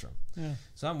restroom. Yeah.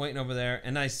 So I'm waiting over there,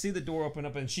 and I see the door open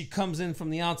up, and she comes in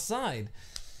from the outside,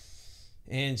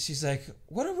 and she's like,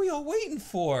 what are we all waiting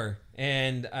for?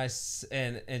 And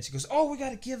she goes, oh, we got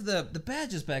to give the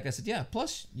badges back. I said, yeah.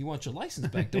 Plus, you want your license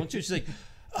back, don't you? She's like,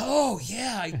 oh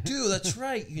yeah, I do. That's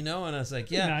right. And I was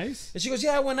like, yeah. Nice. And she goes,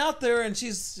 yeah, I went out there, and she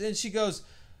goes,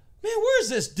 man, where's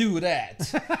this dude at?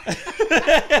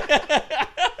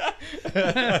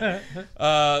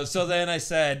 So then I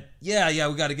said, yeah,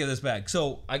 we got to give this back.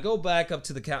 So I go back up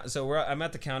to the counter. So I'm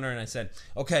at the counter, and I said,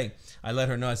 okay. I let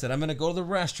her know. I said, I'm gonna go to the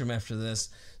restroom after this.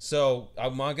 So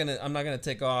I'm not gonna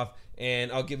take off,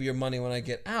 and I'll give you your money when I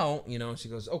get out. And she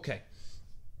goes, okay.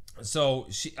 So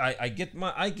I get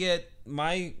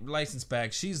my license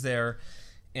back. She's there,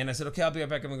 and I said, okay, I'll be right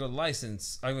back. I'm gonna go to the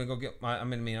license. I'm gonna go I'm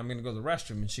gonna go to the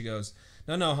restroom. And she goes,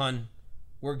 no, hun,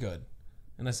 we're good.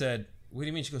 And I said, what do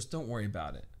you mean? She goes, don't worry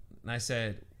about it. And I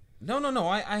said, no,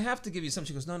 I have to give you something.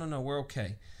 She goes, no, we're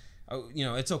okay.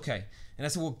 It's okay. And I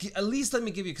said, well, at least let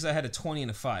me give you, because I had a 20 and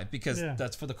a 5, because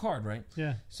that's for the card, right?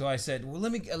 Yeah. So I said, well,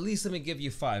 let me give you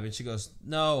 5. And she goes,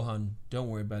 no, hun, don't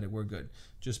worry about it. We're good.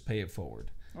 Just pay it forward.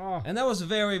 Oh. And that was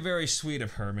very, very sweet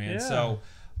of her, man. Yeah. So,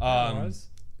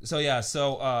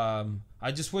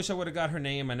 I just wish I would have got her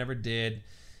name. I never did.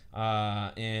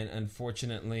 And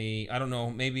unfortunately, I don't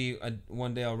know, maybe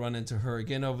one day I'll run into her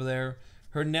again over there.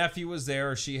 Her nephew was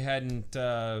there. She hadn't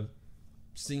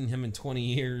seen him in 20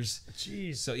 years.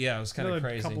 Jeez. So yeah, it was kind of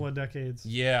crazy. A couple of decades.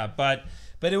 Yeah, but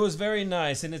it was very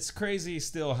nice, and it's crazy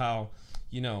still how,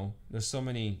 there's so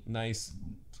many nice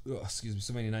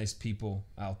people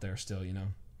out there still, Yeah,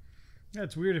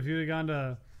 it's weird. If you'd have gone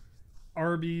to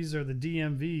Arby's or the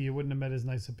DMV, you wouldn't have met as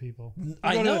nice of people.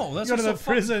 I know. That's what's so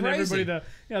prison. Everybody,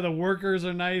 the workers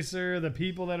are nicer. The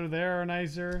people that are there are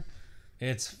nicer.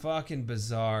 It's fucking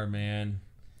bizarre, man.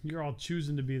 You're all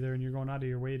choosing to be there, and you're going out of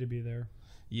your way to be there.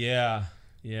 Yeah.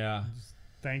 Just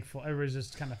thankful. Everybody's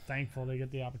just kind of thankful they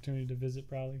get the opportunity to visit,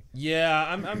 probably. Yeah,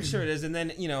 I'm sure it is. And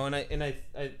then and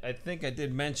I think I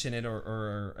did mention it,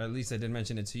 or at least I did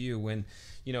mention it to you when,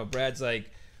 Brad's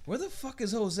like, where the fuck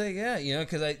is Jose at?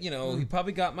 Because he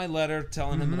probably got my letter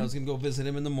telling him that I was gonna go visit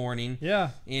him in the morning. Yeah.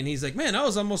 And he's like, man, I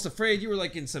was almost afraid you were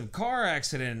like in some car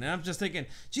accident. And I'm just thinking,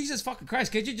 Jesus fucking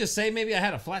Christ, can't you just say maybe I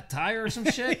had a flat tire or some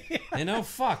shit?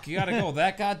 Fuck, you gotta go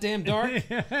that goddamn dark.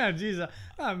 Yeah, Jesus.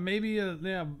 Maybe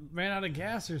ran out of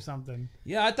gas or something.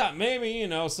 Yeah, I thought maybe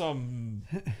some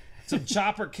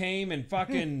chopper came and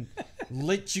fucking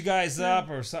lit you guys up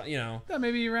or something. Yeah,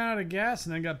 maybe you ran out of gas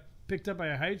and then got picked up by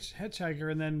a hitchhiker,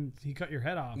 and then he cut your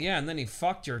head off. Yeah, and then he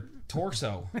fucked your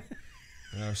torso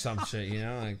or some shit,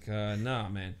 no,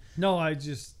 man. No, I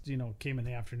just, came in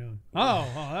the afternoon. Oh,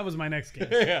 that was my next guess.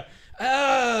 Yeah.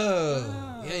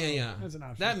 Oh. Yeah. That's an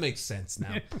option. That makes sense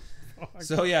now.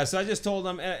 So I just told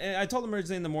him. I told him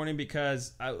originally in the morning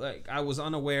because I was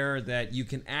unaware that you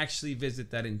can actually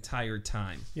visit that entire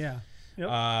time. Yeah.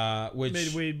 Yep.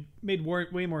 Which made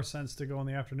way more sense to go in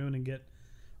the afternoon and get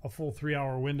a full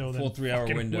 3-hour window. Full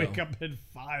 3-hour window. Wake up at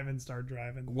 5 and start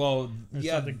driving. Well,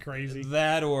 something crazy.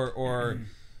 That or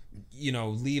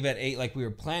leave at 8 like we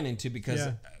were planning to, because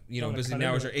visiting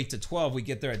hours are 8 to 12. We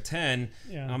get there at 10.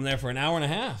 Yeah. I'm there for an hour and a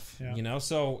half. Yeah.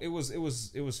 So it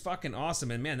was fucking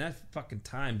awesome. And man, that fucking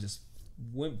time just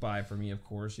went by for me. Of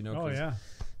course, Oh yeah.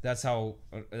 That's how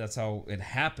it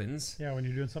happens. Yeah, when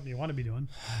you're doing something you want to be doing.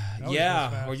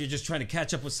 Yeah, or you're just trying to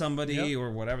catch up with somebody or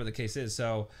whatever the case is.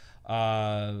 So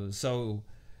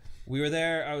we were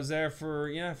there. I was there for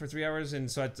 3 hours,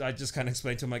 and so I just kind of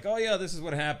explained to him like, oh yeah, this is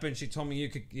what happened. She told me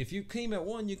if you came at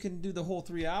 1, you can do the whole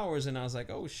 3 hours, and I was like,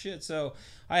 oh shit. So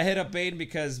I hit up Baden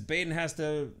because Baden has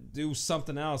to do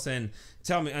something else, and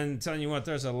telling you what,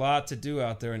 there's a lot to do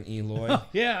out there in Eloy.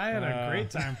 Yeah, I had a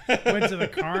great time. Went to the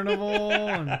carnival,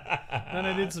 and then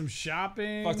I did some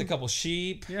shopping. Fucked a couple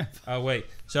sheep. Yeah. Oh wait,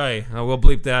 sorry, we'll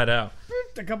bleep that out.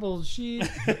 A couple of sheep.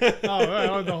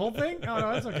 Oh, the whole thing? Oh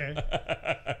no, that's okay.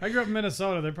 I grew up in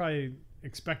Minnesota. They're probably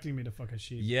expecting me to fuck a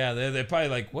sheep. Yeah, they're probably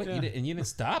like, what? Yeah. You didn't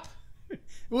stop?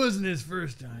 It wasn't his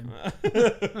first time.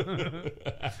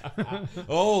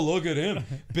 Oh, look at him.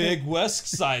 Big West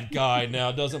Side guy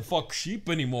now doesn't fuck sheep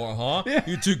anymore, huh? Yeah.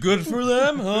 You too good for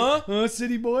them, huh?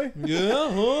 City boy?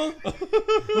 Yeah, huh?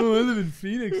 Oh, I live in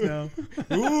Phoenix now.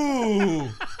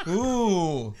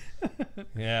 Ooh.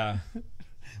 Yeah.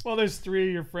 Well, there's 3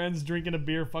 of your friends drinking a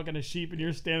beer, fucking a sheep, and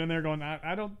you're standing there going,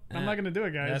 I'm not going to do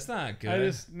it, guys. That's not good. I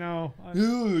just, no.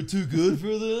 Ooh, you're too good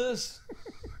for this?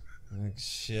 Like,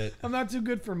 shit. I'm not too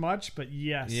good for much, but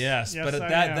yes. Yes, but I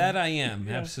am. that I am.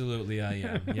 Yeah. Absolutely I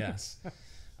am. Yes.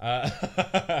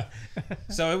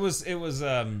 So it was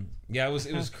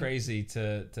crazy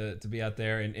to be out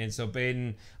there, and so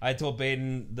Baden, I told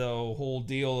Baden the whole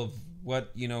deal of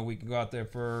what, we can go out there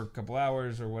for a couple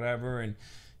hours or whatever, and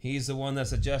he's the one that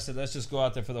suggested let's just go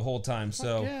out there for the whole time.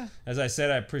 So yeah. As I said,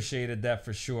 I appreciated that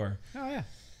for sure. Oh yeah.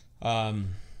 And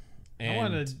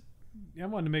I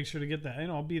wanted to make sure to get that.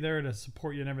 I'll be there to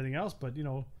support you and everything else, but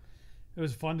it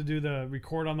was fun to do the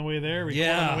record on the way there, record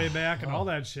on the way back, and all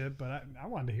that shit. But I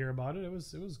wanted to hear about it. It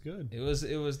was good. It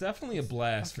was definitely a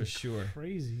blast for sure.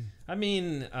 Crazy. I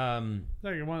mean, it's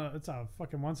a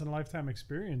fucking once in a lifetime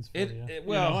experience for you.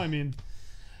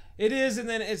 It is, and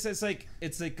then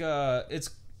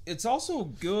it's also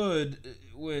good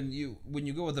when you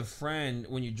go with a friend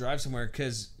when you drive somewhere,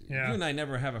 because you and I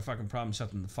never have a fucking problem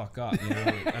shutting the fuck up.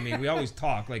 I mean, we always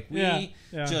talk, like we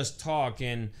just talk,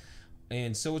 and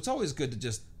so it's always good to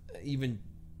just even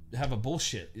have a little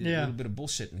bit of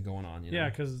bullshitting going on. Yeah,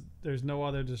 because there's no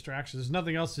other distractions. There's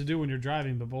nothing else to do when you're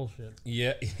driving but bullshit.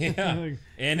 Yeah.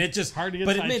 And it just hard to get.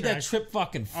 But it made that trip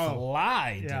fucking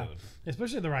fly, dude.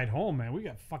 Especially the ride home, man. We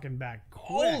got fucking back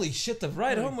quick. Holy shit, the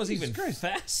ride home was even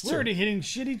faster. We're already hitting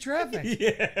shitty traffic.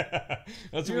 Yeah.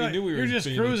 That's what we knew we were. You're just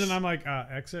Phoenix. cruising. I'm like,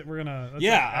 exit. We're gonna.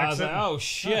 I was like, oh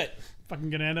shit.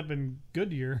 Fucking gonna end up in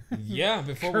Goodyear. Yeah,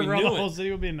 before we knew the it. whole city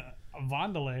would be in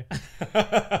Vandalay.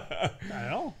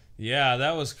 Hell. Yeah,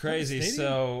 that was crazy.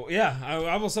 So all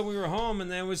of a sudden we were home,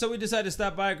 and then we decided to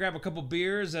stop by and grab a couple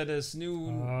beers at this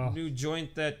new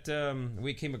joint that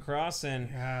we came across,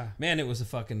 and man, it was a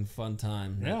fucking fun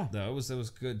time. Yeah, though it was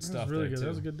good stuff. Was really good. Too. That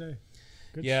was a good day.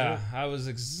 Good shit. Shit. I was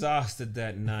exhausted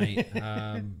that night,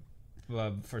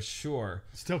 for sure.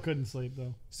 Still couldn't sleep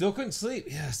though. Still couldn't sleep.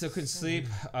 Yeah, still couldn't sleep.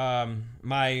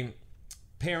 My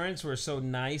parents were so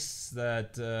nice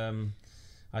that.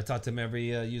 I talked to them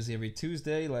usually every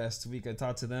Tuesday. Last week I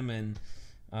talked to them and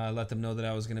let them know that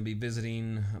I was going to be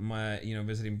visiting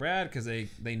Brad, because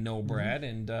they know Brad.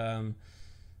 And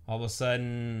all of a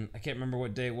sudden, I can't remember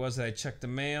what day it was that I checked the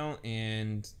mail,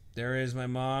 and there is my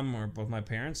mom, or both my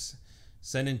parents,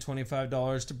 sending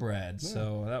 $25 to Brad. Yeah.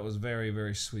 So that was very,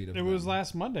 very sweet of them. It was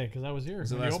last Monday, because I was here.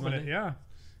 Was it last Monday? Yeah.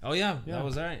 Oh yeah, that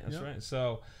was right. That's right.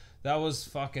 So that was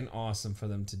fucking awesome for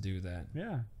them to do that.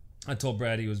 Yeah. I told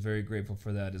Brad he was very grateful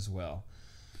for that as well.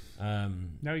 Now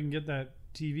you can get that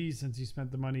TV since you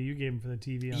spent the money you gave him for the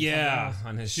TV.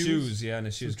 On his shoes. Yeah, on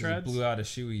his shoes, because he blew out a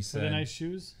shoe, he said. Were they nice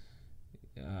shoes?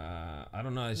 I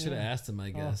don't know. I should have asked him,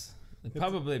 I guess.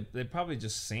 They probably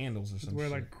just sandals or something. Wear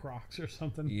like Crocs or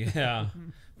something. Yeah.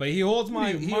 But he holds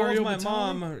my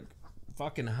mom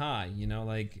fucking high,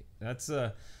 like that's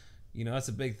a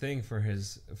big thing for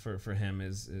him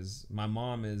is my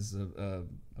mom is a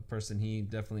person he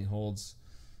definitely holds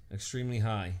extremely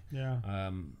high. Yeah.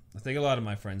 I think a lot of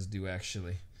my friends do,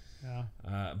 actually.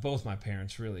 Yeah. Both my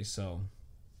parents, really. So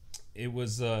it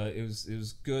was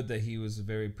good that he was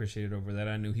very appreciated over that.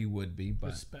 I knew he would be,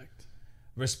 but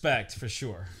respect for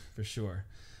sure.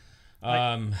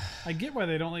 I get why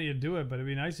they don't let you do it, but it'd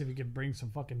be nice if you could bring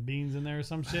some fucking beans in there or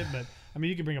some shit. But I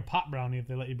mean, you could bring a pot brownie if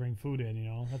they let you bring food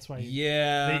in. That's why.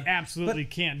 They absolutely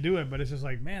can't do it. But it's just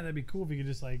like, man, that'd be cool if you could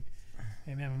just like,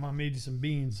 hey man, my mom made you some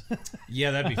beans. Yeah,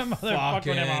 that'd be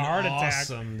fucking have a heart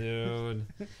awesome, dude.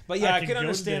 But yeah, I can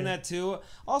understand that too.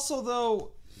 Also,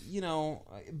 though,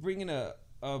 bringing a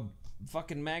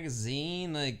fucking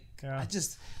magazine, like I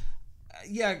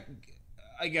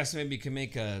guess maybe you can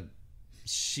make a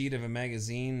sheet of a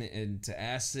magazine into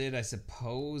acid, I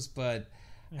suppose, but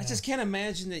I just can't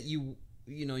imagine that you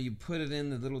put it in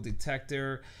the little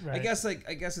detector. Right. I guess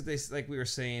what they, like we were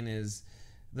saying, is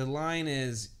the line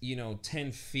is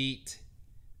 10 feet.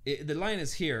 The line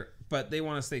is here, but they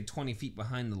want to stay 20 feet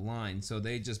behind the line, so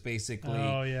they just basically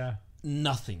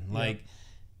nothing. Like,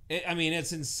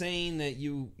 it's insane that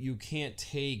you can't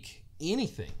take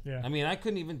anything. Yeah. I mean, I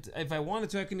couldn't even, if I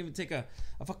wanted to, I couldn't even take a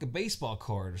fucking baseball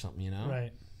card or something,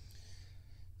 Right.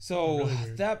 So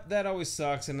really that always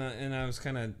sucks, and I was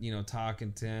kind of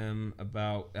talking to him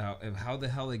about how the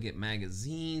hell they get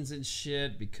magazines and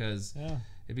shit, because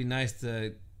it'd be nice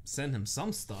to send him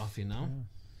some stuff, Yeah. It'd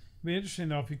be interesting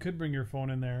though if you could bring your phone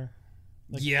in there.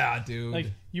 Like, yeah, dude. Like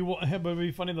but it'd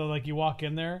be funny though. Like you walk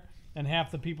in there and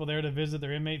half the people there to visit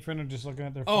their inmate friend are just looking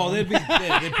at their phone. Oh, they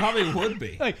probably would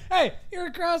be. Like, hey, you're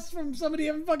across from somebody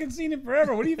you haven't fucking seen in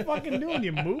forever. What are you fucking doing,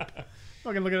 you moop?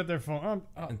 Fucking looking at their phone.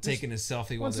 And taking a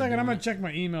selfie. One second, I'm going to check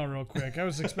my email real quick. I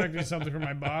was expecting something from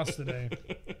my boss today.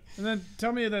 And then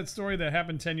tell me that story that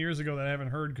happened 10 years ago that I haven't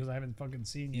heard because I haven't fucking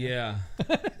seen yet.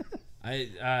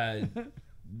 Yeah.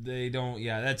 They don't.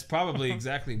 Yeah, that's probably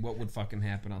exactly what would fucking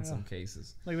happen on some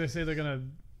cases. Like they say they're going to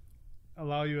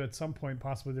allow you at some point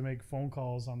possibly to make phone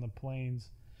calls on the planes.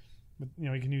 But, you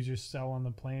can use your cell on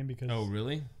the plane because... Oh,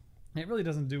 really? It really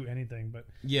doesn't do anything, but...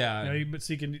 Yeah.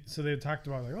 So they talked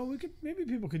about, like, maybe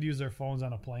people could use their phones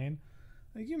on a plane.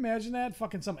 Like, can you imagine that?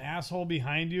 Fucking some asshole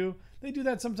behind you. They do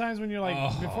that sometimes when you're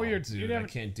like... before you're... Dude, I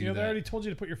can't do that. They already told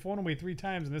you to put your phone away 3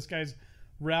 times, and this guy's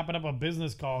wrapping up a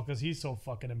business call because he's so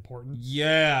fucking important.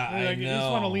 Yeah, I know. You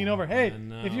just want to lean over. Hey,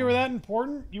 if you were that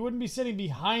important, you wouldn't be sitting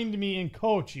behind me and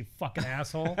coach, you fucking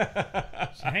asshole.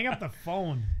 Just hang up the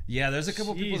phone. Yeah, there's a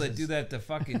couple people that do that at the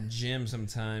fucking gym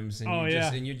sometimes,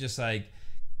 and you're just like,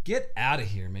 get out of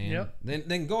here, man. Yep.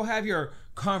 Then go have your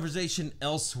conversation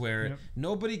elsewhere. Yep.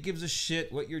 Nobody gives a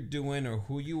shit what you're doing or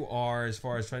who you are as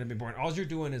far as trying to be important. All you're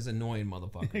doing is annoying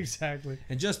motherfuckers. Exactly.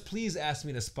 And just please ask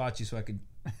me to spot you so I could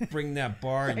bring that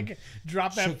bar and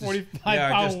drop that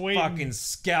 45-pound weight. Fucking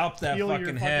scalp that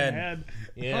fucking head.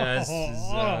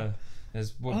 Yeah,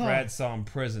 that's what Brad saw in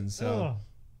prison. So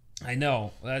I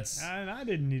know that's. I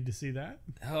didn't need to see that.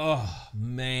 Oh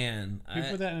man, Can we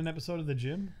put that in an episode of The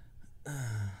Gym?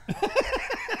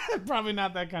 Probably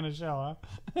not that kind of show,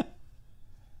 huh?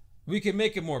 We could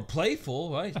make it more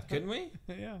playful, right? Couldn't we?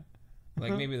 Yeah.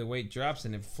 Like maybe the weight drops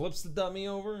and it flips the dummy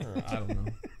over, or I don't know.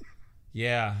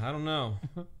 Yeah, I don't know.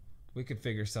 We could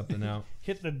figure something out.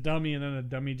 Hit the dummy and then the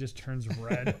dummy just turns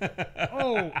red.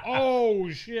 oh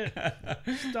shit.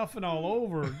 Stuffing all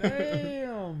over.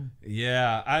 Damn.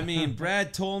 Yeah, I mean,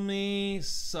 Brad told me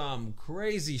some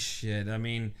crazy shit. I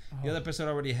mean, the other episode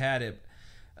already had it.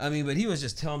 I mean, but he was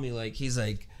just telling me, like, he's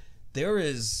like, there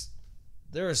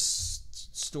are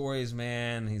stories,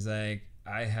 man. He's like,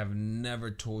 I have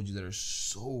never told you that are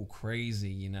so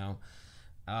crazy,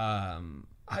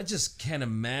 I just can't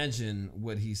imagine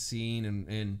what he's seen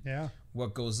and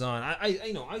what goes on.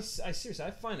 I seriously,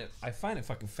 I find it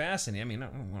fucking fascinating. I mean, I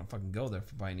don't want to fucking go there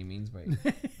by any means, but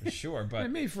for sure.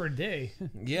 But maybe for a day.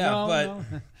 Yeah, no.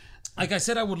 Like I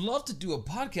said, I would love to do a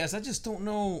podcast. I just don't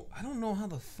know. I don't know how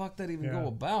the fuck that even go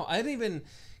about. I didn't even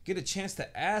get a chance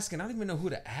to ask, and I don't even know who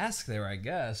to ask there. I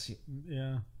guess.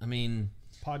 Yeah. I mean,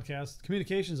 podcast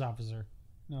communications officer.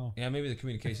 No. Yeah, maybe the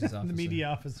communications officer. The media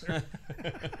officer.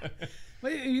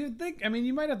 But you'd think, I mean,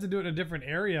 you might have to do it in a different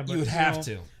area. But you would have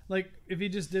to. Like, if you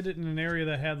just did it in an area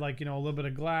that had, like, a little bit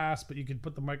of glass, but you could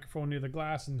put the microphone near the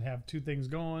glass and have 2 things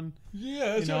going.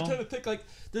 Yeah, that's what I'm trying to think. Like,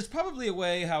 there's probably a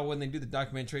way how when they do the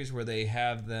documentaries where they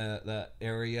have the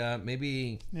area,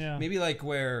 maybe like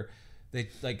where they,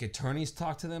 like, attorneys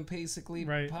talk to them, basically.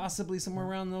 Right. Possibly somewhere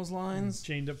around those lines.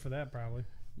 Chained up for that, probably.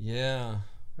 Yeah.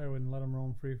 I wouldn't let them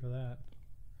roam free for that.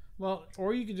 Well,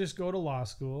 or you could just go to law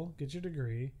school, get your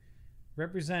degree,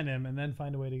 represent him, and then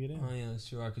find a way to get in. Oh, yeah,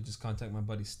 sure. I could just contact my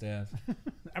buddy's staff.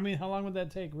 I mean, how long would that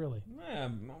take, really? Yeah,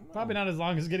 probably not as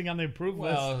long as getting on the approved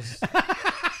list.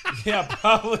 Yeah,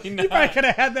 probably not. You probably could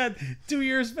have had that 2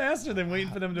 years faster than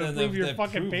waiting for them to approve your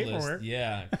fucking paperwork. List.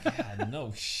 Yeah. God,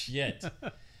 no shit.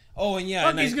 Oh, and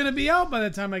yeah. Honkey's going to be out by the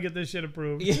time I get this shit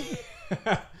approved.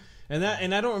 Yeah.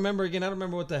 And I don't remember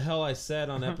what the hell I said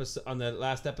on the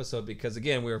last episode, because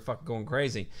again we were fucking going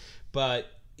crazy. But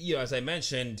as I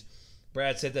mentioned,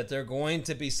 Brad said that they're going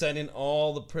to be sending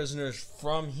all the prisoners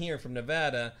from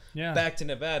Nevada, back to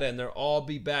Nevada, and they'll all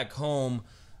be back home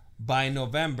by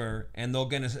November, and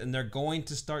they're going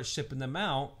to start shipping them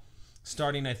out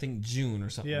starting, I think, June or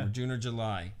something, or June or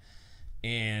July.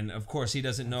 And of course, he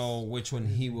doesn't know which one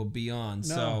he will be on, No.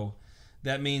 so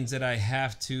that means that I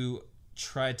have to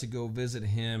try to go visit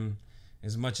him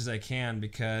as much as I can,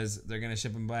 because they're gonna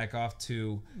ship him back off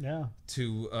to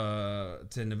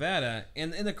Nevada.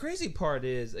 And the crazy part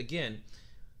is, again,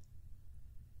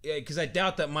 because I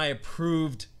doubt that my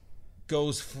approved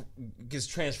gets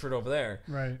transferred over there.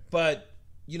 Right. But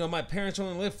my parents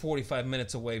only live 45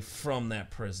 minutes away from that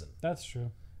prison. That's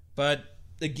true. But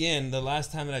again, the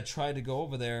last time that I tried to go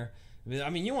over there,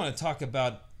 I mean, you want to talk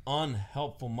about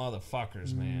unhelpful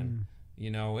motherfuckers, man.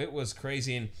 It was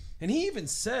crazy. And he even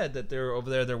said that they're over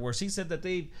there, they're worse. He said that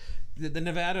the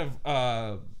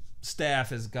Nevada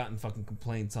staff has gotten fucking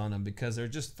complaints on them because they're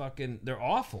just fucking, they're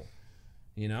awful.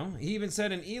 He even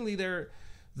said in Ely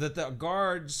that the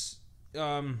guards,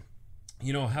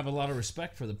 have a lot of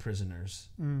respect for the prisoners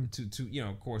to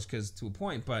of course, because to a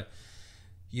point, but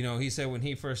he said when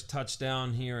he first touched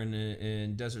down here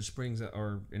in Desert Springs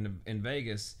or in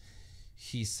Vegas,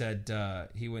 he said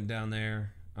he went down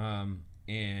there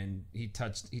and he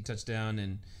touched down,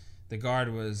 and the guard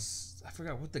I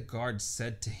forgot what the guard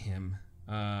said to him.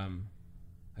 I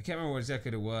can't remember what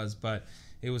exactly it was, but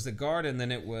it was the guard, and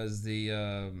then it was the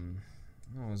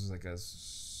it was like a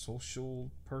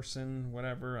social person,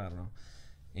 whatever, I don't know.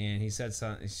 And he said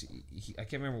something. I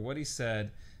can't remember what he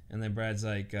said. And then Brad's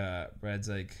like,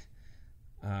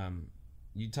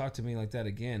 you talk to me like that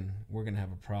again, we're gonna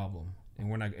have a problem, and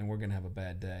we're gonna have a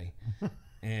bad day.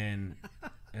 and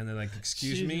they're like,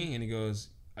 excuse me, and he goes,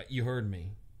 you heard me.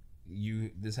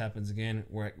 This happens again,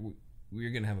 we're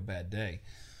gonna have a bad day.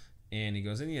 And he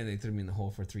goes, and yeah, they threw me in the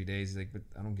hole for 3 days. He's like, but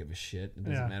I don't give a shit. It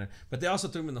doesn't matter. But they also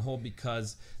threw him in the hole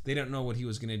because they don't know what he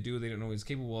was going to do. They don't know what he's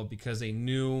capable of, because they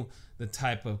knew the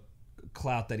type of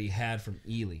clout that he had from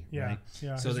Ely, right?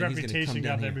 Yeah, so his reputation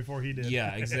got there before he did.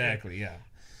 Yeah, exactly, yeah.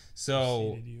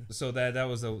 So that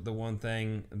was the one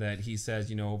thing that he says,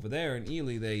 over there in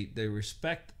Ely, they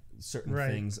respect certain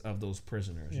things of those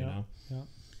prisoners, Yeah.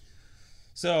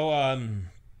 So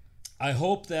I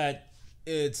hope that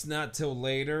it's not till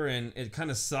later, and it kind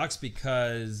of sucks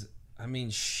because I've been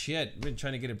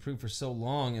trying to get approved for so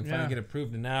long and finally get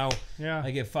approved, and now I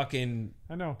get fucking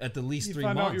at the least 3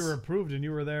 months. You found out you were approved and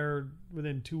you were there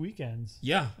within 2 weekends.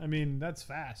 Yeah, that's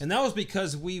fast. And that was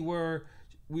because we were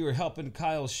helping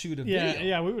Kyle shoot a video.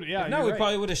 Yeah, we would. Yeah, no, we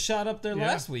probably would have shot up there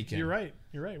last weekend. You're right.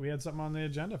 We had something on the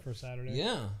agenda for Saturday.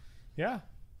 Yeah,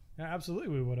 absolutely,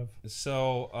 we would have.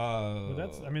 So, but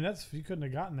that's you couldn't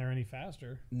have gotten there any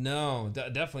faster. No,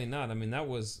 definitely not. That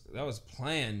was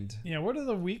planned. Yeah, what are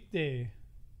the weekday,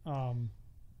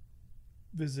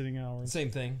 visiting hours? Same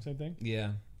thing.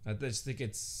 Yeah, I just think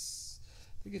it's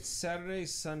Saturday,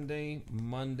 Sunday,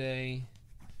 Monday.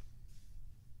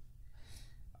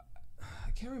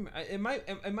 I can't remember.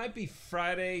 It might be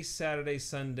Friday, Saturday,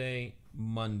 Sunday,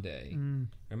 Monday.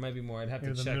 There might be more. I'd have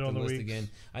to check the list again.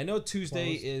 I know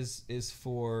Tuesday is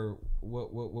for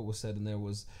what was said in there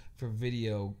was for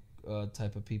video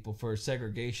type of people, for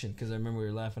segregation, because I remember we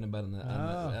were laughing about it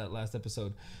on the last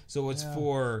episode. So it's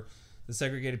for the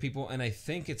segregated people, and I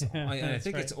think it's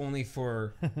it's only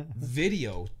for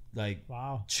video, like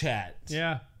chat.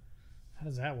 Yeah. How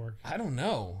does that work? I don't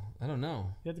know. You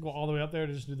have to go all the way up there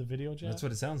to just do the video chat? That's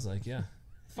what it sounds like, yeah.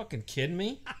 Fucking kidding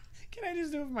me? Can I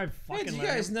just do it with my fucking do you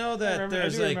guys know that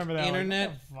there's like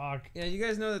internet? Fuck. Yeah, you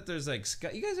guys know that there's like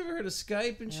Skype. You guys ever heard of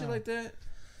Skype and shit like that?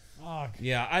 Fuck.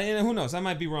 Yeah, and who knows? I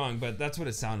might be wrong, but that's what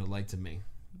it sounded like to me.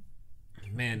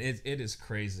 Man, it is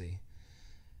crazy.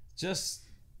 Just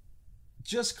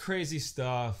crazy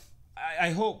stuff.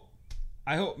 I hope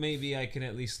maybe I can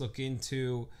at least look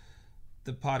into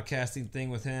the podcasting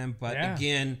thing with him, but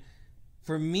again,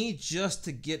 for me just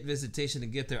to get visitation to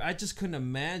get there, I just couldn't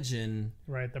imagine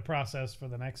the process for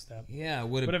the next step. Yeah,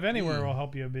 but if anywhere will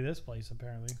help you, it'd be this place.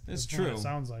 Apparently, it's true. It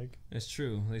sounds like it's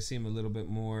true. They seem a little bit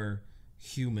more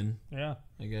human. Yeah,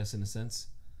 I guess in a sense.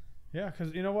 Yeah,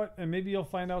 because you know what, and maybe you'll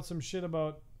find out some shit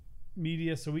about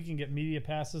media, so we can get media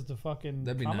passes to fucking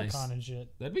Comic-Con and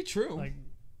shit. That'd be true. Like,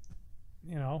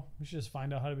 we should just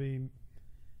find out how to be.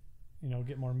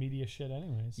 Get more media shit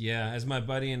anyways. Yeah, as my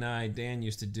buddy and I, Dan,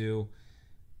 used to do,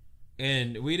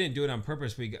 and we didn't do it on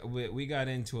purpose. We got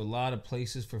into a lot of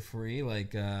places for free.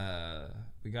 Like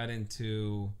we got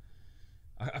into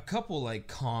a couple like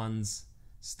cons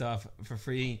stuff for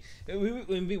free.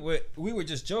 We were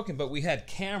just joking, but we had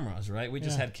cameras, right? We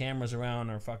just had cameras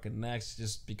around our fucking necks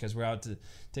just because we're out to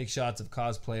take shots of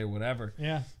cosplay or whatever.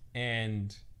 Yeah.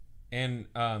 And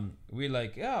we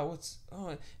like,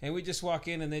 and we just walk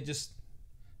in and they just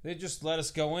let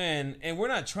us go in, and we're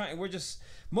not trying. We're just,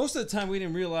 most of the time we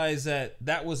didn't realize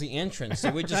that was the entrance,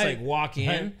 so we just like walk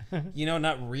in,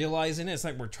 not realizing it. It's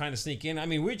like we're trying to sneak in.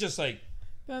 We're just like,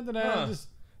 just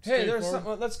hey, there's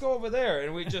something. Let's go over there,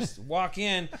 and we just walk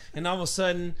in, and all of a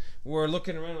sudden we're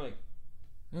looking around like,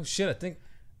 oh shit, I think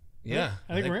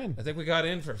we're in. I think we got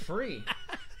in for free.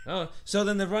 So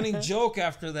then the running joke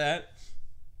after that,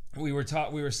 we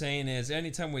were saying is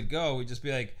anytime we'd go, we'd just be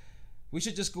like, we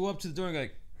should just go up to the door and go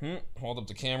like, hold up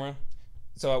the camera,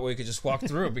 so that way we could just walk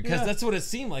through, because that's what it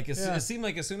seemed like. It seemed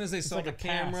like as soon as they saw the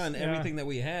camera and everything that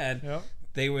we had,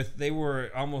 they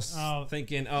were almost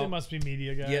thinking, it must be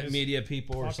media guys. Yeah, media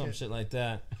people or some shit like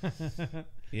that.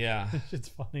 Yeah, it's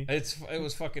funny. It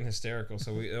was fucking hysterical.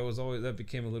 So that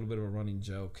became a little bit of a running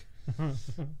joke.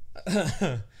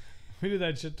 We do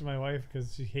that shit to my wife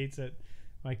because she hates it.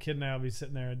 My kid and I will be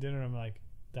sitting there at dinner and I'm like,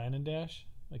 Dine and Dash?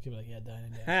 My kid would be like, yeah, dine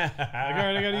and dash. Like, all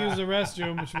right, I got to use the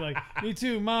restroom. And she'd be like, me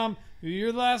too, Mom.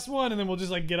 You're the last one. And then we'll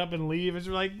just like get up and leave. And she'd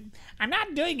be like, I'm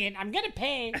not doing it. I'm going to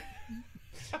pay.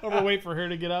 Or we'll wait for her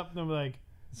to get up. And then we're like,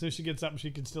 so she gets up and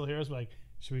she can still hear us. We're like,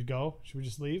 should we go? Should we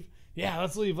just leave? Yeah,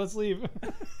 let's leave. Let's leave.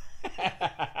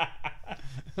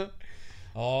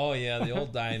 Oh, yeah, the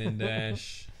old dine and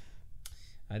dash.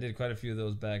 I did quite a few of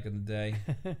those back in the day.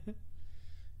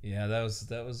 Yeah, that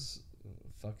was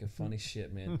fucking funny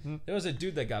shit, man. There was a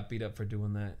dude that got beat up for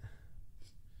doing that.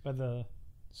 By the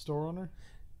store owner?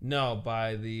 No,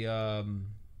 by the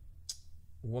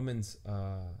woman's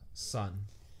son.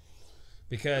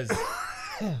 Because...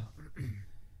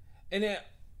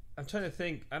 I'm trying to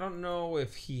think. I don't know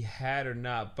if he had or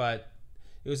not, but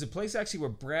it was a place actually where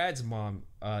Brad's mom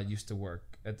used to work.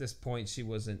 At this point, she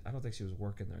wasn't. I don't think she was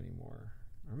working there anymore,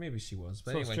 or maybe she was.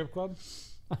 But so anyway, strip club.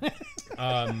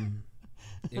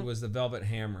 It was the Velvet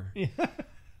Hammer.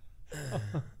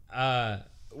 Yeah.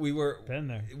 We were been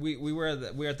there. We were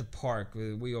at the park.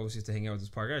 We always used to hang out at this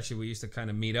park. Actually, we used to kind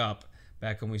of meet up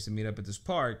back when we used to meet up at this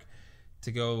park.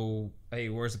 To go, hey,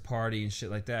 where's the party and shit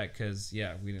like that? Because,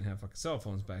 yeah, we didn't have fucking cell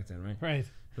phones back then, right? Right.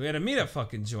 We had a meetup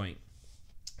fucking joint.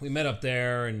 We met up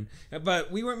there,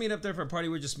 but we weren't meeting up there for a party.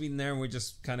 We were just meeting there, and we are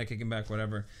just kind of kicking back,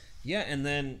 whatever. Yeah, and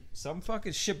then some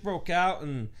fucking shit broke out,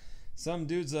 and some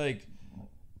dude's like,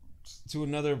 to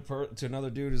another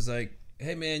dude is like,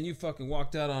 hey, man, you fucking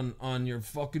walked out on your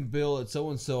fucking bill at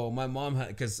so-and-so. My mom had,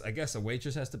 because I guess a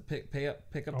waitress has to pick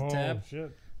up the tab. Oh,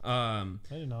 shit. I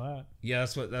didn't know that. Yeah,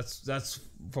 that's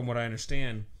from what I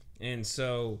understand. And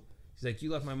so he's like,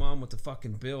 you left my mom with the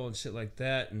fucking bill and shit like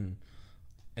that, and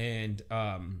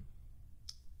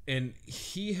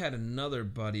he had another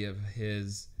buddy of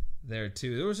his there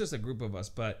too. There was just a group of us,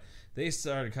 but they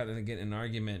started kind of getting an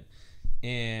argument,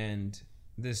 and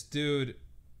this dude,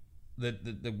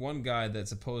 the one guy that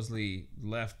supposedly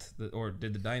left or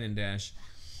did the dine and dash,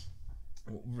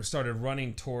 started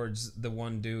running towards the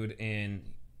one dude, and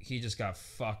he just got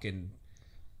fucking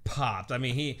popped. I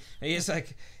mean, it's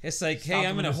like, hey,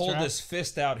 I'm gonna hold this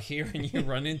fist out here, and you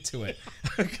run into it.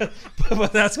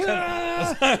 But that's kind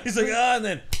of, he's like, and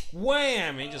then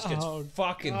wham, he just gets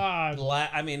fucking.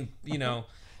 I mean,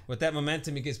 with that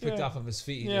momentum, he gets picked off of his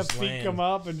feet. He just feet lands. come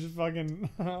up and just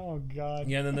fucking. Oh god.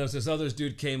 Yeah, and then there's this other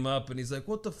dude came up, and he's like,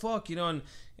 what the fuck,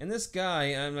 and this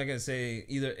guy, I'm not gonna say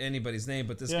either anybody's name,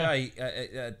 but this guy,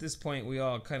 at this point, we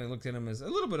all kind of looked at him as a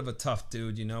little bit of a tough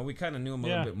dude. We kind of knew him a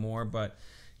little bit more, but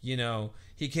he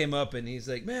came up and he's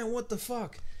like, man, what the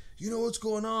fuck? You know what's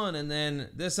going on? And then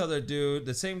this other dude,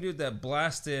 the same dude that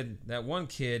blasted that one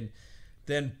kid,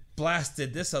 then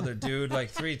blasted this other dude like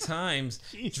 3 times,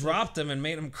 dropped him and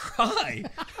made him cry.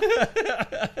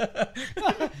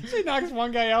 She knocks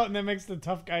one guy out and then makes the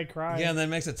tough guy cry. Yeah, and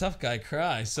then makes a tough guy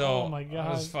cry. So oh my god,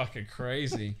 that was fucking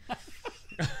crazy.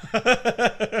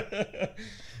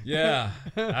 Yeah,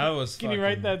 I was. Can you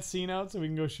write that scene out so we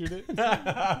can go shoot it?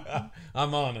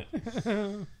 I'm on it.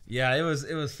 Yeah, it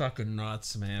was fucking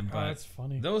nuts, man. But that's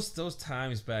funny. Those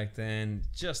times back then,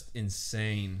 just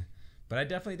insane. But I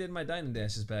definitely did my dining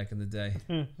dashes back in the day.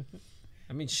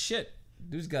 I mean, shit,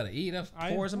 dude's got to eat. I'm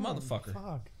poor as a motherfucker.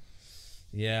 Fuck.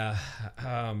 Yeah.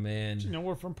 Oh man. Did you know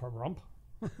we're from Pahrump?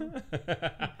 Did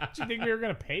you think we were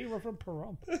gonna pay? We're from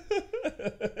Pahrump.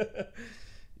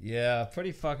 Yeah,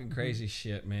 pretty fucking crazy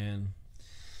shit, man.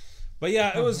 But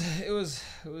yeah, it was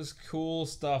cool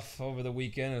stuff over the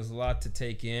weekend. It was a lot to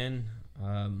take in.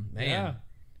 Man.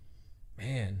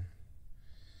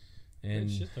 And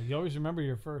shit, you always remember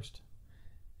your first.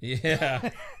 Yeah.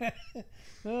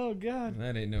 Oh god.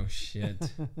 That ain't no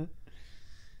shit.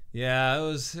 Yeah, it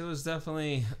was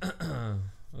definitely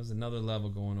it was another level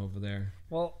going over there.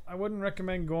 Well, I wouldn't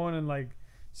recommend going and like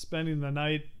spending the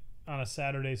night on a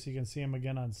Saturday so you can see him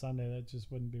again on Sunday. That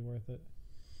just wouldn't be worth it.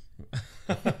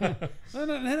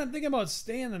 And I'm thinking about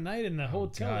staying the night in the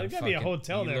hotel. God, There's gotta be a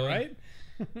hotel Eloy. there, right?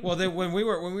 Well, when we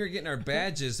were getting our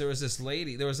badges, there was this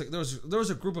lady. There was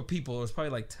a group of people. There was probably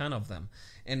like 10 of them,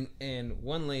 and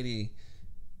one lady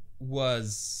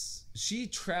she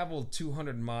traveled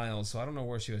 200 miles. So I don't know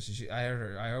where she was.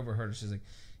 I overheard her. She's like,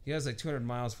 "You guys like 200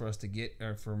 miles for us to get,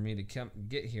 or for me to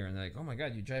get here." And they're like, "Oh my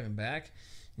god, you driving back?"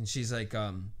 And she's like,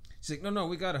 "No,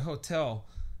 we got a hotel."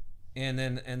 And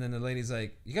then the lady's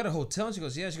like, "You got a hotel?" And she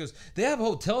goes, "Yeah." She goes, "They have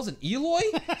hotels in Eloy?"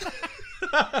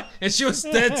 And she was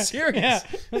dead serious.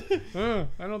 Yeah.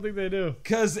 I don't think they do.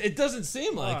 Because it doesn't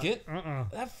seem like it.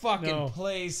 That fucking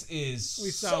place is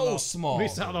so small. We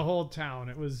saw the whole town.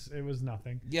 It was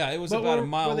nothing. Yeah, it was about a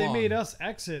mile long. Where they made us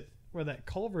exit where that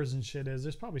Culver's and shit is,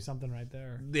 there's probably something right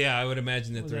there. Yeah, I would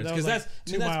imagine that there is. Because that's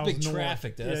big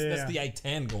traffic. That's the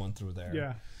I-10 going through there.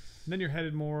 Yeah. And then you're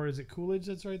headed more. Is it Coolidge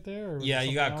that's right there? Or Yeah,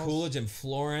 you got else? Coolidge and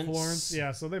Florence. Florence,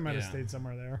 yeah. So they might have stayed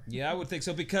somewhere there. Yeah, I would think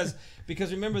so because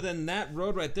remember, then that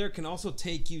road right there can also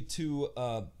take you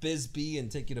to Bisbee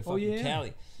and take you to fucking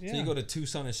Cali. Yeah. So you go to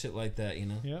Tucson and shit like that, you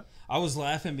know. Yeah. I was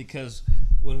laughing because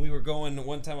when we were going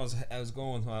one time, I was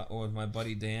going with my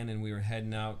buddy Dan, and we were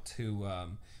heading out to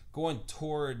going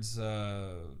towards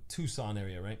Tucson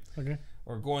area, right? Okay.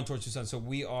 Or going towards Tucson. So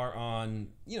we are on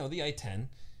the I-10,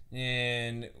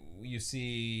 and you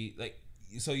see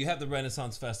so you have the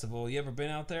Renaissance Festival. You ever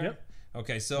been out there? Yep.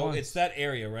 Okay, so it's that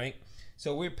area, right?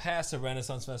 So we're past the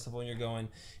Renaissance Festival, and you're going,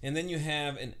 and then you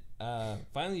have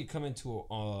finally you come into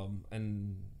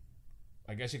an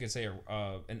I guess you could say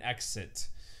an exit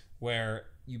where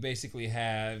you basically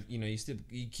have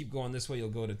you keep going this way, you'll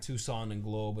go to Tucson and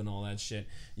Globe and all that shit.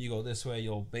 You go this way,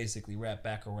 you'll basically wrap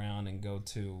back around and go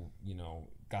to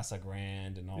Casa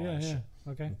Grande and all that shit.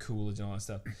 Okay. And Coolidge and all that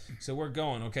stuff. So we're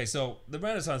going. Okay, so the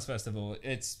Renaissance Festival,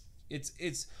 it's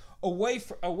a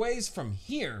ways from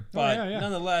here, but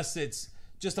nonetheless, it's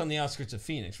just on the outskirts of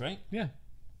Phoenix, right? Yeah.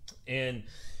 And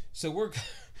so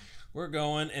we're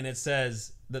going, and it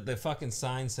says that the fucking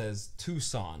sign says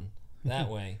Tucson that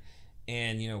way,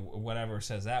 and whatever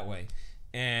says that way.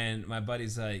 And my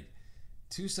buddy's like,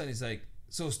 Tucson. He's like,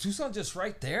 so is Tucson just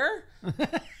right there?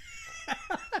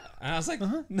 And I was like,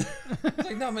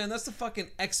 no, man, that's the fucking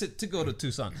exit to go to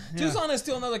Tucson. Yeah. Tucson is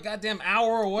still another goddamn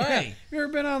hour away. Yeah. You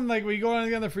ever been on, we go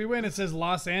on the freeway and it says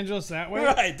Los Angeles that way?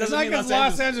 Right. Doesn't mean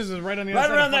Los Angeles is right on the other side.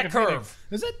 Right around that curve.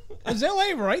 Is it? Is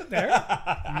LA right there?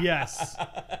 Yes.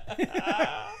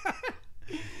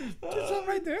 Tucson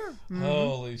right there. Mm-hmm.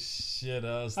 Holy shit.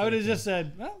 I would have just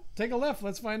said, well, take a left.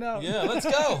 Let's find out. Yeah, let's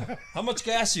go. How much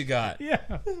gas you got? Yeah.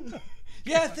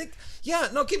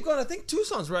 No, keep going. I think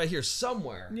Tucson's right here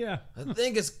somewhere. Yeah. I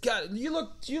think it's got. You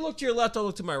look to your left. I'll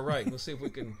look to my right. We'll see if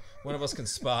one of us can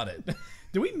spot it.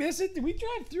 Did we miss it? Did we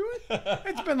drive through it?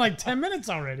 It's been like 10 minutes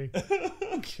already.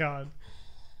 Oh God.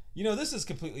 This is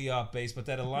completely off base, but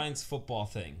that Alliance football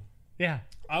thing. Yeah.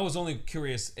 I was only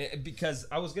curious because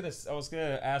I was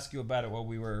gonna ask you about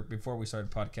it before we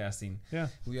started podcasting. Yeah.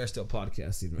 We are still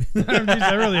podcasting.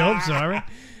 I really hope so.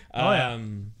 Are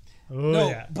we?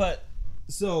 No, but.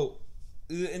 So,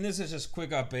 and this is just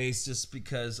quick off base, just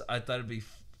because I thought it'd be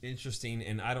interesting,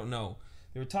 and I don't know.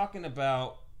 They were talking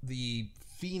about the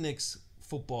Phoenix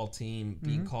football team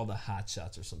being called the Hot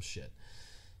Shots or some shit.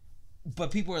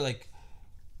 But people are like,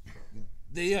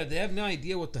 they have no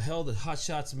idea what the hell the Hot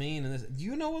Shots mean. And do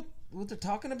you know what they're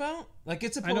talking about? Like,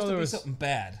 it's supposed to be something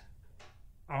bad.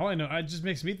 All I know, it just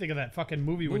makes me think of that fucking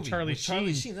movie with Charlie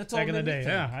Sheen. That's all back in the day. Think.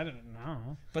 Yeah, I don't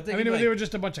know. But they were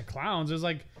just a bunch of clowns. It was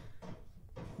like.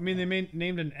 They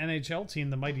named an NHL team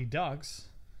the Mighty Ducks.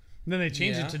 And then they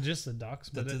changed it to just the Ducks.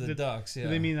 But the Ducks, yeah. Do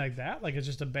they mean like that? Like it's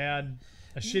just a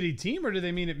shitty team? Or do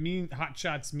they mean Hot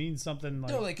Shots mean something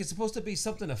like... No, like it's supposed to be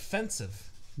something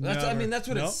offensive. That's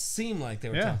what it seemed like they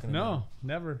were talking about. No,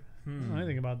 never. I don't know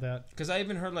anything about that. Because I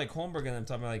even heard like Holmberg and them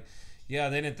talking about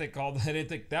they didn't think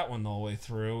that one all the way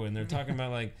through. And they're talking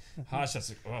about like Hot Shots.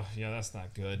 Like, oh, yeah, that's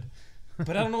not good.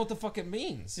 But I don't know what the fuck it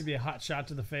means. Maybe a hot shot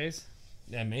to the face.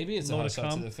 Yeah, maybe it's a hot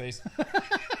shot to the face.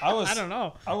 I don't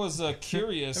know. I was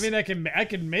curious. I mean, I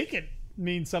can make it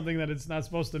mean something that it's not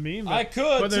supposed to mean. But, I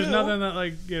could, but there's nothing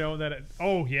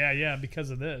that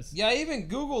because of this. Yeah, I even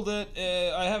Googled it.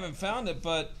 I haven't found it,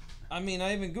 but I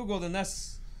even Googled, and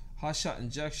that's hot shot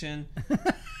injection.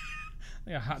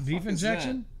 Yeah, hot beef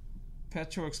injection.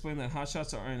 Petro explained that hot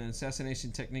shots are an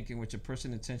assassination technique in which a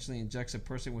person intentionally injects a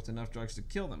person with enough drugs to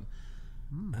kill them.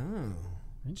 Oh.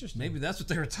 Interesting. Maybe that's what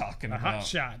they were talking about. Hot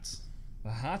Shots. The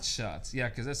Hot Shots. Yeah,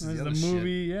 because that's the other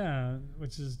movie, shit. yeah,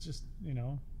 which is just,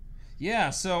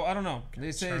 Yeah, so I don't know.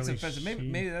 They say Charlie it's offensive.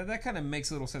 Maybe that kind of makes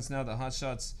a little sense now, the Hot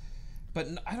Shots. But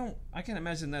I can't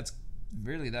imagine that's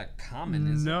really that common,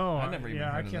 is it? No. I never even heard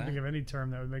of that. I can't think of any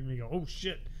term that would make me go, oh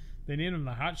shit. They named them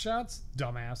the Hot Shots?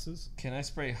 Dumbasses. Can I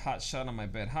spray Hot Shot on my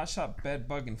bed? Hot Shot bed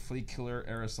bug and flea killer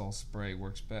aerosol spray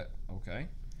works best. Okay.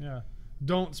 Yeah.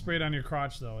 Don't spray it on your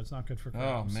crotch, though. It's not good for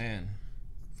crabs. Oh, man.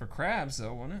 For crabs,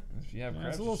 though, won't it? If you have crabs,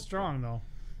 it's a little strong, though.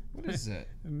 What is it?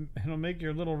 It'll make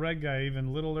your little red guy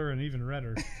even littler and even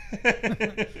redder.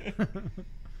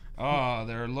 Oh,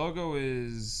 their logo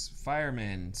is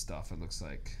fireman stuff, it looks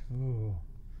like. Ooh.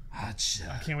 Hot Shots.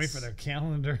 I can't wait for their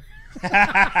calendar.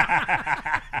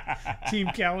 Team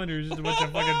calendar is just a bunch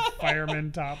of fucking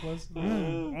firemen topless.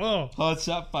 Oh. Hot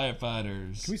Shot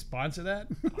firefighters. Can we sponsor that?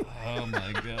 Oh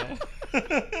my god.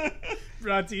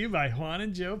 Brought to you by Juan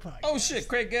and Joe Podcast. Oh shit,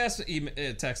 Craig Gass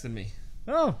texted me.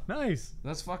 Oh, nice.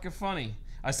 That's fucking funny.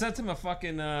 I sent him a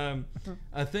fucking a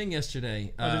thing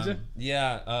yesterday. Oh, did you?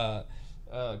 Yeah.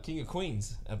 King of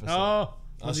Queens episode. Oh,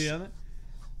 was he on it?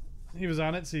 He was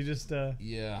on it, so you just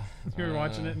yeah. you were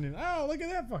watching it, and look at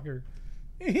that fucker!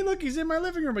 Hey, look, he's in my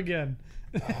living room again.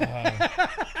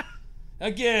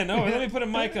 Again. Oh, let me put a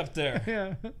mic up there.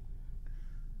 Yeah.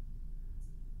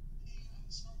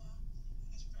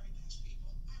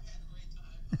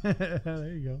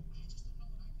 There you go.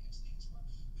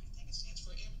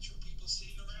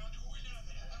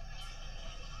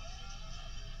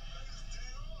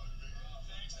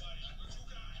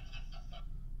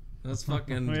 That's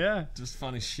fucking yeah. just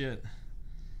funny shit.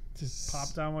 Just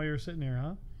popped on while you were sitting there,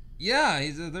 huh? Yeah,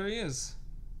 there he is.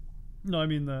 No, I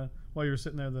mean while you were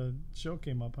sitting there, the show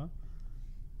came up, huh?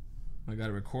 I got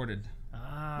it recorded.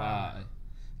 Ah. Bye.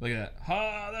 Look at that.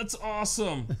 Ha, that's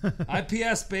awesome.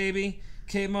 IPS, baby.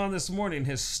 Came on this morning,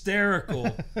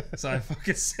 hysterical. So I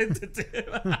fucking sent it to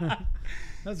him.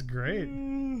 That's great.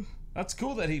 That's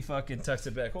cool that he fucking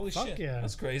texted back. Holy shit. Yeah.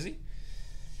 That's crazy.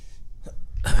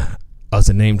 Oh, it's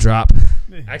a name drop.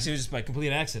 Actually, it was just by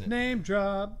complete accident. Name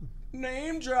drop.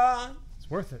 Name drop. It's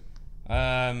worth it. We'll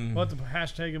have to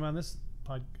hashtag him on this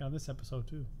episode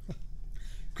too.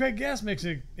 Craig Gass makes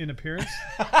an appearance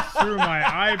through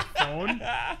my iPhone.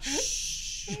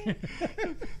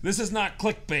 This is not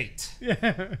clickbait.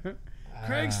 Yeah.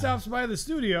 Craig stops by the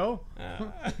studio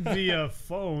via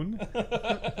phone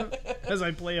as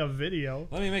I play a video.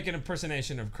 Let me make an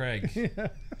impersonation of Craig. Yeah.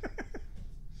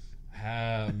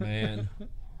 Oh, man.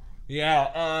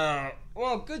 Yeah,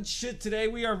 well, good shit today.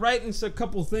 We are writing a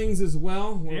couple things as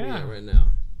well. Where are we at right now?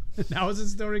 Now is it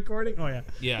still recording? Oh, yeah.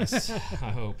 Yes,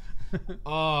 I hope.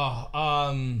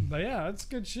 But yeah, that's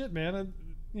good shit, man.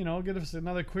 Give us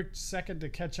another quick second to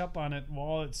catch up on it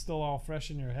while it's still all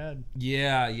fresh in your head.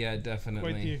 Yeah,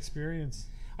 definitely. Quite the experience.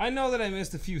 I know that I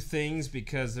missed a few things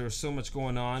because there was so much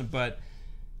going on, but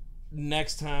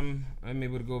next time I'm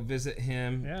able to go visit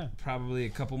him. Yeah. Probably a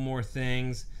couple more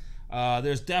things.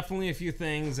 There's definitely a few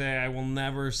things that I will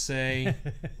never say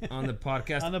on the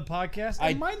podcast. On the podcast?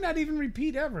 I might not even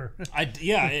repeat ever.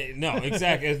 No,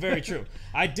 exactly. It's very true.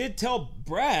 I did tell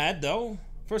Brad, though.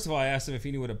 First of all, I asked him if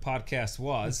he knew what a podcast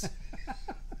was.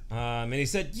 And he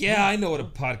said, yeah, I know what a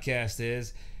podcast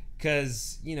is.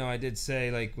 Because, I did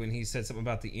say, like, when he said something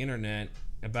about the internet,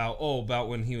 about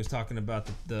when he was talking about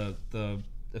the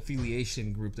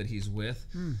affiliation group that he's with,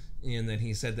 and that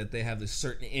he said that they have this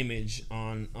certain image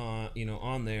on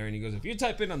there, and he goes, if you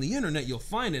type it on the internet, you'll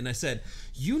find it. And I said,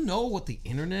 you know what the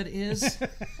internet is?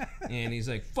 And he's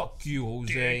like, fuck you,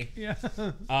 Jose. Yeah.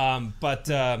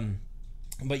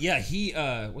 But yeah, he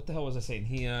what the hell was I saying?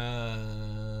 He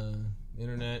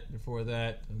internet before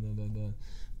that.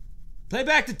 Play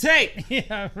back the tape.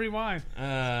 Yeah, rewind.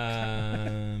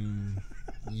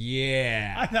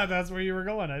 Yeah. I thought that's where you were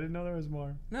going. I didn't know there was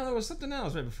more. No, there was something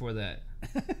else right before that.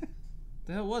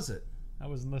 The hell was it? I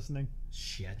wasn't listening.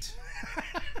 Shit.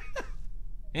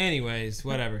 Anyways,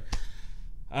 whatever.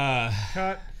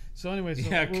 Cut. So anyway,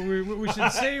 we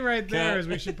should say right there is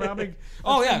we should probably.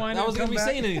 I wasn't gonna be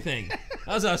saying anything.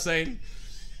 That's what I was saying.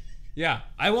 Yeah,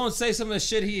 I won't say some of the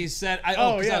shit he said. I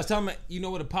was telling him, you know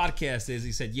what a podcast is?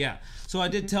 He said, yeah. So I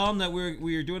did tell him that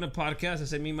we were doing a podcast. I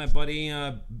said, me and my buddy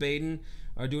Baden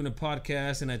are doing a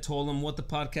podcast, and I told him what the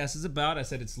podcast is about. I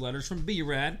said it's letters from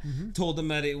B-Rad. Told him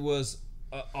that it was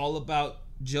all about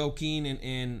joking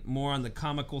and more on the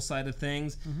comical side of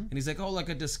things. And he's like, oh, like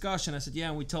a discussion. I said, yeah,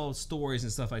 and we tell stories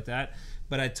and stuff like that.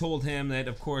 But I told him that,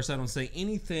 of course, I don't say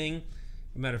anything.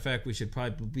 As a matter of fact, we should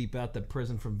probably beep out the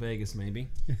prison from Vegas, maybe.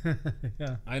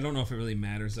 Yeah. I don't know if it really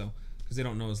matters, though, because they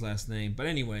don't know his last name. But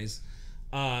anyways,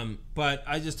 but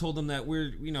I just told him that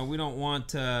we don't want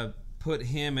to put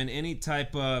him in any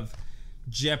type of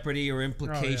jeopardy or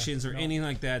implications or anything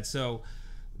like that. So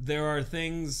there are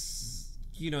things,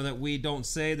 that we don't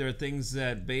say. There are things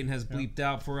that Baden has bleeped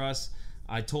out for us.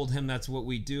 I told him that's what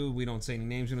we do. We don't say any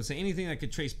names. We don't say anything that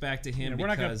could trace back to him. We're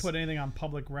not going to put anything on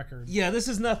public record. Yeah, this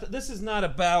is not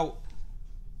about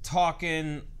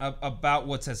talking about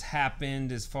what has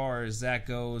happened as far as that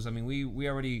goes. I mean, we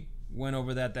already went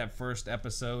over that first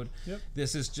episode. Yep.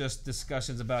 This is just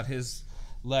discussions about his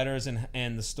letters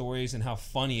and the stories and how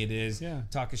funny it is. Yeah.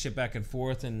 Talking shit back and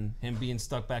forth and him being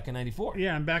stuck back in 94.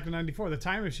 Yeah, I'm back in 94, the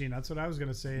time machine. That's what I was going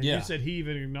to say. And you said he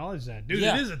even acknowledged that. Dude,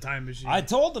 Yeah. It is a time machine. I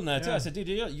told him that too. I said, dude,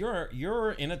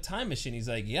 you're in a time machine. He's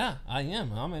like, yeah, I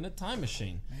am. I'm in a time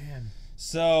machine. Man.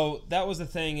 So that was the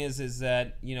thing is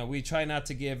that, we try not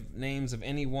to give names of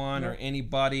anyone or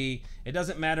anybody. It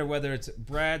doesn't matter whether it's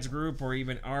Brad's group or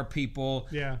even our people.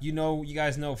 Yeah. You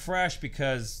guys know Fresh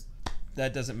because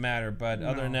that doesn't matter. But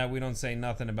other than that, we don't say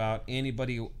nothing about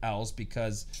anybody else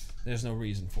because there's no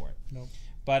reason for it. Nope.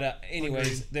 But anyways,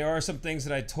 Agreed. there are some things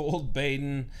that I told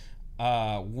Baden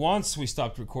once we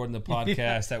stopped recording the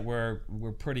podcast that we're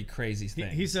pretty crazy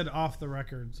things. He said off the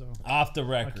record, so off the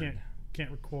record. I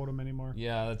can't quote him anymore.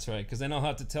 Yeah, that's right. Because then I'll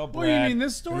have to tell Brad. What, you mean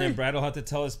this story? And then Brad will have to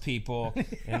tell his people,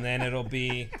 and then it'll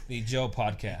be the Joe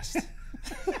Podcast.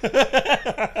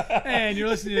 And you're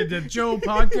listening to the Joe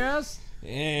Podcast.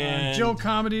 And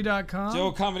JoeComedy.com.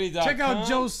 JoeComedy.com. Check out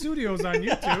Joe's Studios on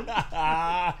YouTube.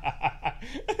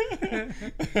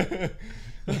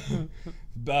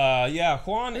 Yeah,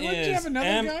 Juan Hey, is you have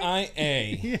another guy?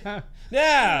 MIA.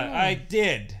 Yeah. I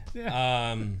did.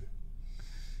 Yeah.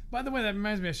 By the way, that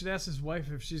reminds me, I should ask his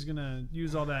wife if she's going to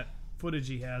use all that footage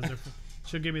he has, or if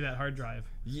she'll give me that hard drive.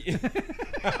 Yeah.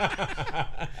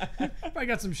 If I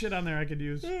got some shit on there I could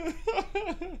use.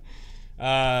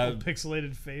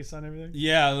 Pixelated face on everything.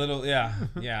 Yeah, a little. Yeah.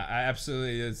 I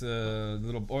absolutely. It's a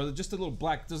little, or just a little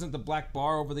black. Doesn't the black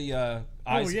bar over the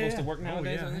eye supposed to work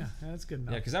nowadays? Yeah, that's good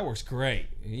enough. Yeah, because that works great.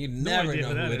 You never know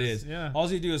who it is. Yeah. All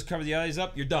you do is cover the eyes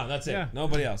up. You're done. That's it. Yeah.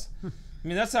 Nobody else. I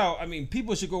mean, that's how. I mean,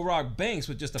 people should go rob banks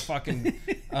with just a fucking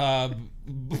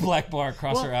black bar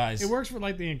across their eyes. It works for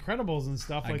like the Incredibles and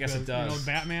stuff. I Like guess it does. You know,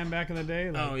 Batman back in the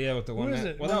day. Like, Oh yeah, with the one. Who is That,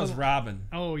 it? well, that was Robin.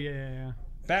 Oh yeah.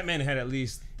 Batman had at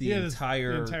least the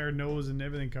entire nose and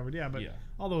everything covered. Yeah, but Yeah.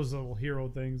 all those little hero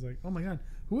things, like, oh my god,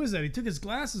 who is that? He took his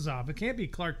glasses off. It can't be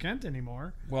Clark Kent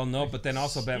anymore. Well, no, but then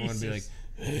also Batman would be like,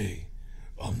 Hey,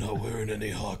 I'm not wearing any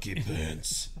hockey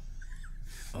pants.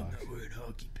 I'm not wearing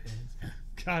hockey pants.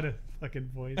 God, a fucking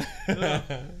voice.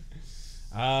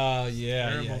 oh yeah.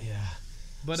 Terrible.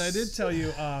 But I did tell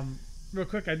you, real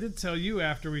quick. I did tell you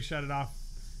after we shut it off.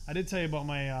 I did tell you about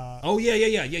my. Oh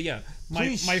yeah.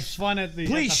 My fun at the.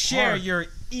 Please at the share park. your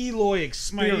Eloy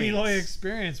experience. My Eloy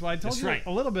experience. Well, I told That's you right.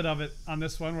 a little bit of it on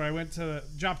this one, where I went to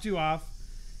dropped you off,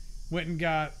 went and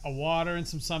got a water and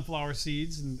some sunflower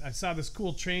seeds, and I saw this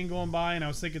cool train going by, and I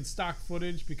was thinking stock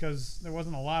footage because there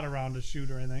wasn't a lot around to shoot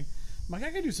or anything. I'm like,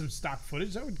 I could do some stock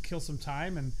footage. That would kill some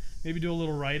time and maybe do a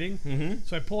little writing. Mm-hmm.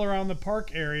 So I pull around the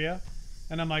park area,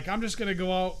 and I'm like, I'm just gonna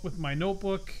go out with my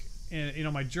notebook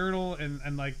and my journal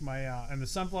and like my and the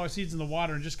sunflower seeds in the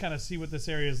water and just kind of see what this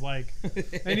area is like.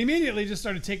 And immediately just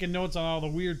started taking notes on all the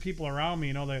weird people around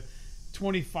me. The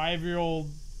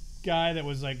 25-year-old guy that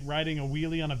was like riding a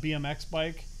wheelie on a BMX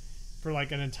bike for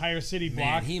like an entire city block.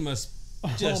 Man, he must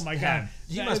just oh my god,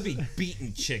 he must be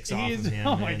beating chicks off of him.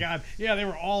 Oh man. my god, yeah, they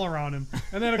were all around him.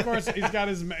 And then of course he's got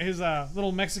his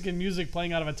little Mexican music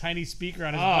playing out of a tiny speaker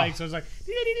on his bike, so it's like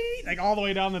like all the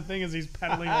way down the thing as he's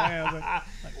pedaling away. I was like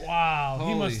wow,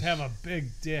 he must have a big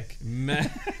dick. Man.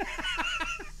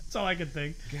 That's all I could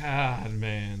think. God,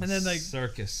 man. And then like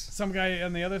circus. Some guy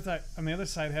on the other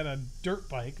side had a dirt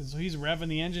bike, and so he's revving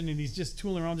the engine and he's just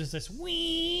tooling around just this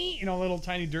wee, little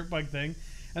tiny dirt bike thing.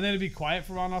 And then it'd be quiet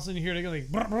for a while, and all of a sudden you hear it go like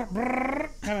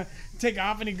kind of take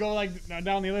off, and he'd go like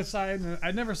down the other side. And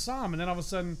I never saw him, and then all of a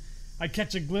sudden I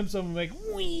catch a glimpse of him like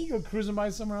wee, go cruising by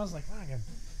somewhere else. Like,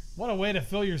 what a way to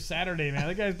fill your Saturday, man.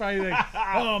 That guy's probably like,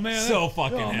 oh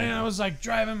man, I was like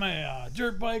driving my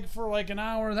dirt bike for like an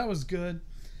hour. That was good.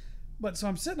 But so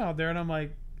I'm sitting out there, and I'm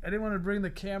like, I didn't want to bring the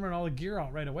camera and all the gear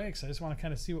out right away because I just want to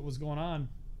kind of see what was going on.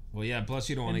 Well, yeah. Plus,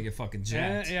 you don't want to get fucking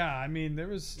jacked. Yeah, I mean, there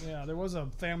was a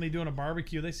family doing a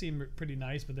barbecue. They seemed pretty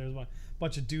nice, but there was a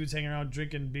bunch of dudes hanging around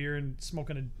drinking beer and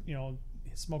smoking a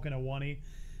oneie.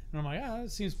 And I'm like,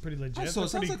 it seems pretty legit. So it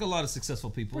sounds like a lot of successful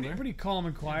people there. Pretty calm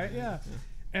and quiet, yeah.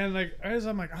 And like,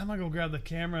 I'm like, I'm gonna go grab the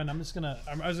camera, and I was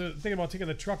thinking about taking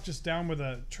the truck just down where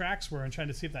the tracks were and trying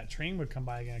to see if that train would come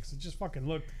by again, because it just fucking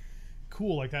looked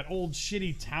cool, like that old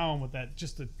shitty town with that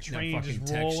just the train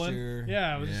just rolling. Texture.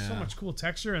 Yeah, it was just so much cool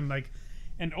texture, and like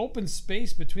an open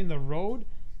space between the road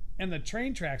and the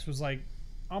train tracks was like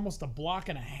almost a block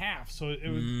and a half, so it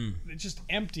was it's just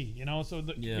empty, so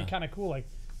it'd be kind of cool, like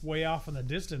way off in the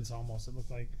distance almost it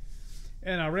looked like.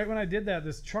 And right when I did that,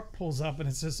 this truck pulls up, and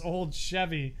it's this old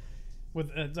Chevy with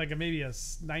it's like maybe a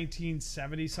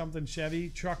 1970 something Chevy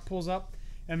truck pulls up.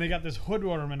 And they got this hood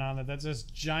ornament on it that's this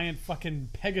giant fucking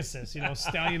Pegasus,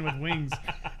 stallion with wings.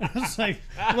 And I was like,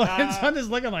 I'm just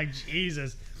looking like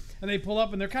Jesus. And they pull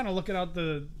up, and they're kind of looking out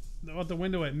the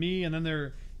window at me, and then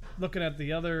they're looking at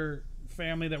the other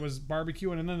family that was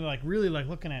barbecuing, and then they're like really like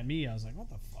looking at me. I was like, what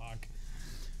the fuck?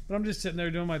 But I'm just sitting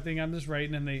there doing my thing. I'm just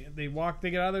writing, and they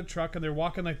get out of their truck, and they're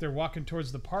walking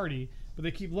towards the party, but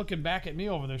they keep looking back at me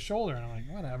over their shoulder, and I'm like,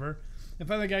 whatever. And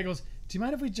finally the guy goes, do you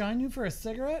mind if we join you for a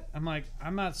cigarette? I'm like,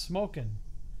 I'm not smoking.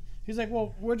 He's like,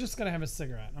 well, we're just going to have a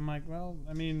cigarette. I'm like, well,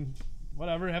 I mean,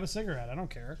 whatever, have a cigarette. I don't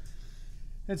care.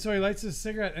 And so he lights his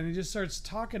cigarette, and he just starts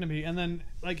talking to me. And then,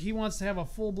 like, he wants to have a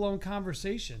full-blown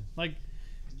conversation. Like,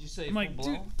 did you say I'm like,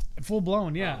 full-blown? Dude,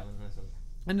 full-blown, yeah. Oh,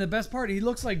 and the best part, he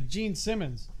looks like Gene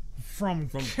Simmons from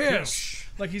Kiss.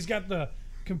 Like he's got the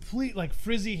complete like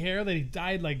frizzy hair that he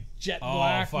dyed like jet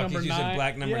black. Oh fuck, number he's 9. using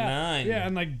black number 9. Yeah,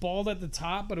 and like bald at the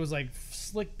top, but it was like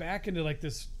slicked back into like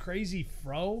this crazy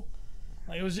fro.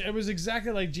 Like it was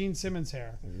exactly like Gene Simmons'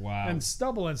 hair. Wow. And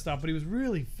stubble and stuff, but he was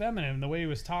really feminine the way he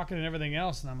was talking and everything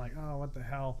else. And I'm like, oh, what the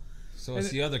hell? So it's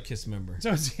the other Kiss member.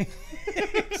 So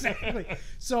exactly.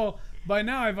 So by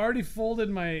now I've already folded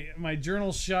my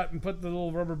journal shut and put the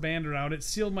little rubber band around it,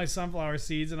 sealed my sunflower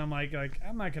seeds, and I'm like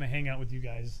I'm not gonna hang out with you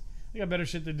guys. I got better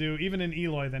shit to do, even in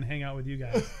Eloy, than hang out with you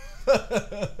guys.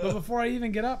 But before I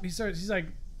even get up, he's like,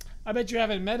 I bet you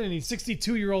haven't met any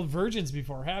 62-year-old virgins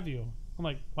before, have you? I'm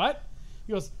like, what?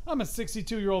 He goes, I'm a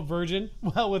 62-year-old virgin.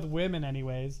 Well, with women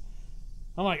anyways.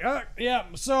 I'm like, yeah.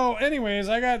 So anyways,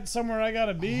 I got somewhere I got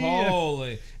to be.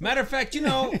 Holy. Matter of fact, you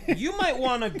might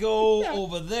want to go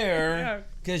over there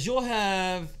because you'll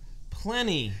have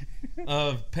plenty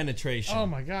of penetration. Oh,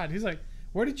 my God. He's like,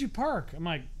 where did you park? I'm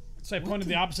like, so I pointed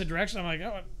the opposite direction. I'm like,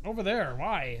 oh, over there.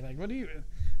 Why? Like, what do you...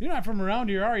 You're not from around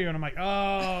here, are you? And I'm like,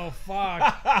 oh,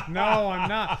 fuck. No, I'm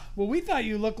not. Well, we thought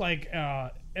you looked like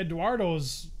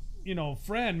Eduardo's,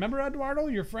 friend. Remember Eduardo,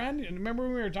 your friend? And remember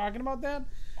when we were talking about that?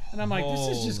 And I'm like,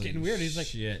 this is just getting weird. He's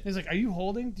like, are you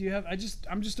holding? Do you have?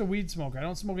 I'm just a weed smoker. I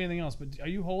don't smoke anything else. But are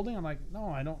you holding? I'm like, no,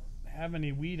 I don't have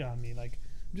any weed on me. Like,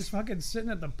 I'm just fucking sitting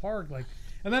at the park. Like,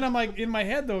 and then I'm like in my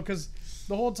head though, because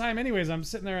the whole time, anyways, I'm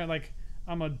sitting there like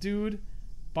I'm a dude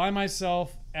by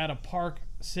myself at a park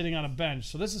sitting on a bench.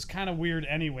 So this is kind of weird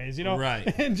anyways,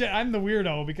 Right. And I'm the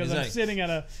weirdo because I'm sitting at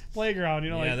a playground,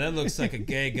 Yeah, that looks like a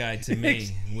gay guy to me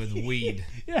with weed.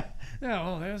 Yeah.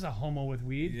 Oh, there's a homo with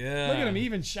weed. Yeah. Look at him. He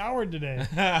even showered today.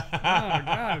 Oh,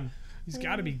 God. He's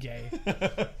got to be gay.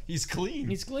 He's clean.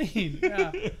 He's clean.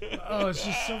 Yeah. Oh, it's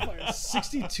just so funny.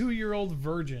 62-year-old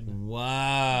virgin.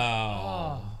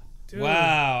 Wow. Oh, dude.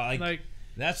 Wow. Like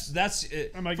that's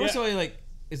it. I'm like, first of all, you're like,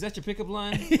 is that your pickup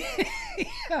line?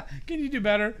 yeah. Can you do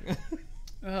better?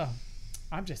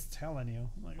 I'm just telling you.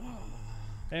 I'm like,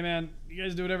 hey, man, you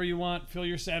guys do whatever you want. Fill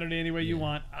your Saturday any way you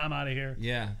want. I'm out of here.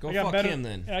 Yeah. Go fuck him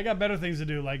then. Yeah, I got better things to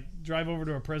do, like drive over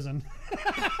to a prison.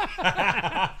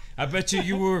 I bet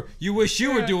you wish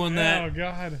you were doing that. Oh,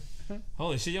 God.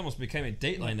 Holy shit, you almost became a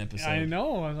Dateline episode. I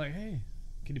know. I was like, hey,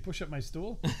 can you push up my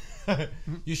stool?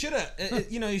 You should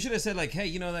have said like,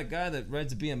 hey, that guy that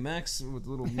rides a BMX with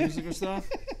little music or stuff?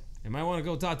 You might want to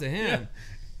go talk to him. Yeah.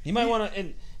 You might want to,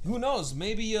 and who knows,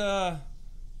 maybe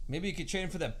you could train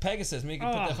for that Pegasus. Maybe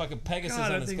you could put that fucking Pegasus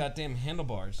on its goddamn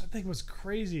handlebars. That thing was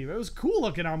crazy. It was cool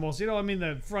looking almost.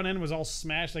 The front end was all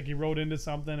smashed like he rode into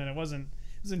something, and it was in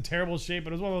terrible shape,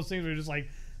 but it was one of those things where you're just like,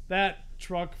 that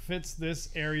truck fits this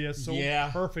area so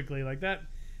perfectly. Like that.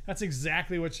 That's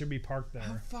exactly what should be parked there.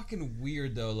 How fucking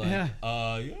weird though. Like,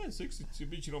 62,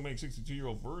 but you don't make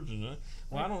 62-year-old virgins, huh?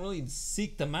 Well, I don't really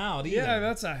seek them out either. Yeah,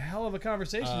 that's a hell of a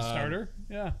conversation starter.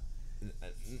 Yeah.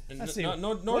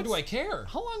 Nor do I care.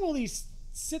 How long will he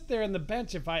sit there on the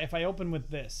bench if I open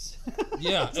with this?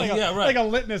 Yeah, it's like right. Like a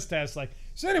litmus test. Like,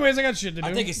 so anyways, I got shit to do.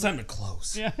 I think it's time to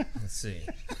close. Yeah. Let's see.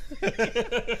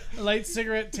 Light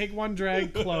cigarette, take one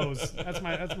drag, close. That's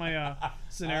my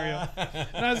scenario.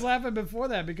 And I was laughing before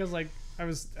that because like I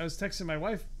was texting my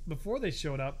wife before they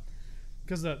showed up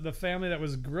because the family that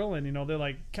was grilling, they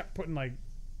like kept putting like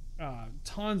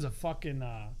tons of fucking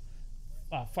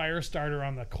fire starter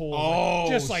on the coals.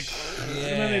 Oh, and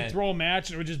then they'd throw a match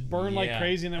and it would just burn like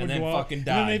crazy and then would go fucking out.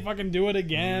 die. And then they fucking do it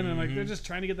again and like they're just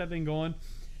trying to get that thing going.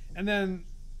 And then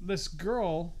this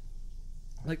girl,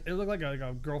 like it looked like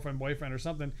a girlfriend, boyfriend or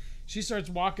something, she starts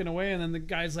walking away and then the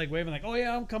guy's like waving like, oh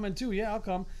yeah, I'm coming too. Yeah, I'll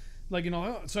come. Like,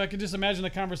 so I could just imagine the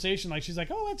conversation. Like, she's like,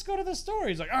 oh, let's go to the store.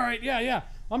 He's like, all right, yeah.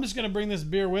 I'm just going to bring this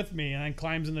beer with me. And then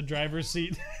climbs in the driver's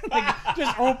seat. Like,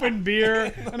 just open beer.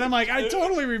 And I'm like, I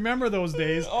totally remember those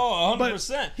days. Oh, 100%.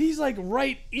 But he's like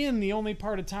right in the only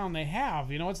part of town they have.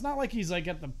 It's not like he's like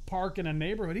at the park in a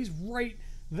neighborhood. He's right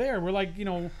there. We're like,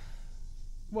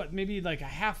 maybe like a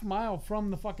half mile from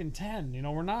the fucking 10.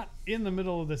 We're not in the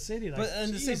middle of the city. Like, but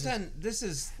at the same time, this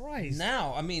is Christ.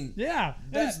 now. I mean, back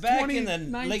in the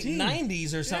late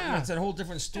 90s or something, that's a whole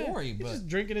different story. He's but just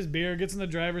drinking his beer, gets in the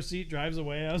driver's seat, drives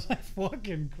away. I was like,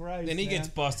 fucking Christ. Then he gets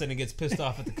busted and gets pissed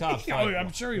off at the cops.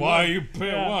 I'm sure he Why would. are you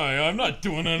pissed? Why? I'm not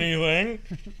doing anything.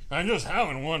 I'm just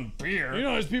having one beer.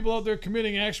 There's people out there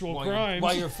committing actual crimes.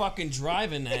 While you're fucking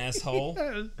driving, asshole.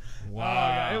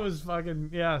 Wow. It was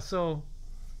fucking, so...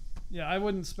 Yeah, I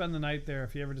wouldn't spend the night there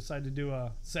if you ever decide to do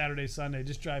a Saturday, Sunday.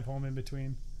 Just drive home in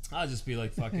between. I'll just be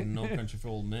like fucking No Country for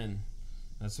Old Men.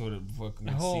 That's what it fucking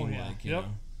would seem like, you know?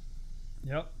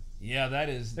 Yep. Yeah,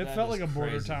 that felt like a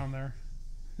border crazy. town there.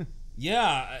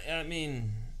 Yeah, I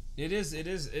mean, it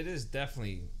is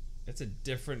definitely It's a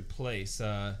different place.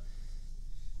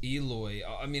 Eloy.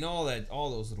 I mean, all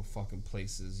those little fucking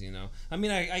places. You know. I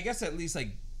mean, I guess at least like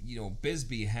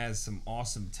Bisbee has some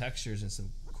awesome textures and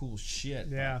some cool shit.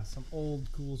 Yeah, some old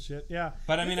cool shit. Yeah.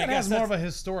 But I mean, I it guess has more of a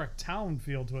historic town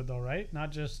feel to it, though, right?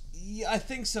 Not just. Yeah, I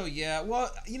think so. Yeah.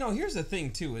 Well, here's the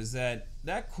thing too: is that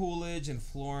Coolidge and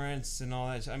Florence and all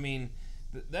that. I mean,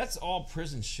 that's all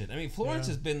prison shit. I mean, Florence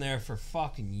has been there for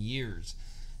fucking years,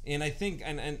 and I think,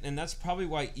 and that's probably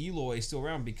why Eloy is still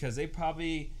around, because they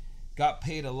probably got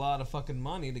paid a lot of fucking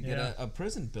money to get a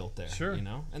prison built there. Sure.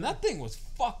 And that thing was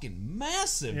fucking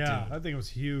massive. Yeah, dude. that thing was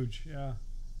huge. Yeah.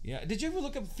 Yeah. Did you ever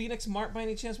look up Phoenix Mart by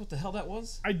any chance? What the hell that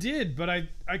was? I did, but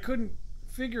I couldn't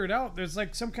figure it out. There's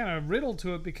like some kind of riddle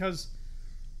to it, because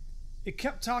it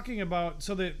kept talking about,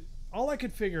 so that all I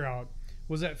could figure out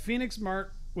was that Phoenix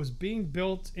Mart was being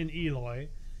built in Eloy.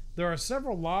 There are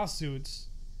several lawsuits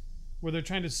where they're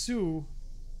trying to sue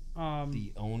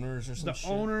the owners or something. The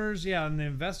owners, yeah, and the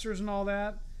investors and all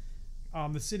that.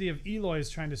 The city of Eloy is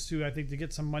trying to sue, I think, to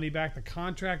get some money back. The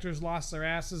contractors lost their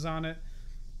asses on it.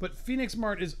 But Phoenix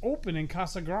Mart is open in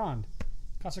Casa Grande.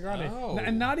 Oh.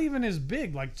 And not even as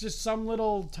big, like just some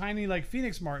little tiny like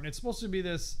Phoenix Mart. And it's supposed to be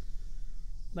this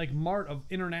like mart of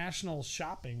international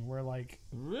shopping where like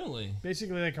really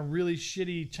basically like a really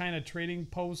shitty China trading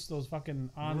post, those fucking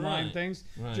online things,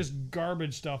 just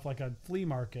garbage stuff like a flea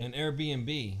market, an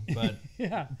Airbnb, but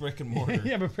yeah, brick and mortar.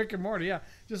 Yeah, but brick and mortar, yeah,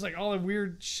 just like all the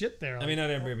weird shit there. Like, I mean, not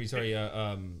Airbnb, sorry,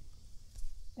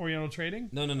 Oriental trading.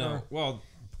 No. Well,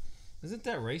 isn't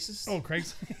that racist? Oh,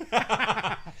 Craig's.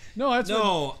 No,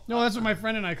 that's what my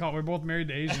friend and I call it. We're both married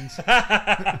to Asians.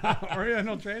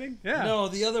 Oriental trading? Yeah. No,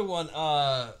 the other one,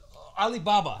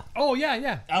 Alibaba. Oh,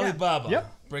 yeah. Alibaba. Yeah.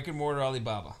 Yep. Brick and mortar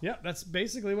Alibaba. Yeah, that's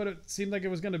basically what it seemed like it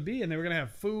was going to be, and they were going to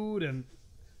have food, and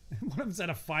one of them's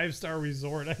at a 5-star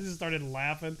resort. I just started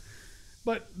laughing.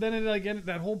 But then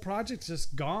that whole project's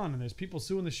just gone, and there's people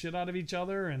suing the shit out of each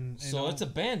other, and so it's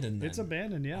abandoned. Then. It's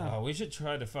abandoned, yeah. Oh, we should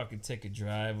try to fucking take a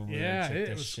drive over there and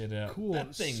check that shit out. Cool.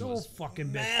 That thing so was fucking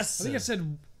big. massive. I think I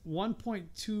said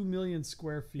 1.2 million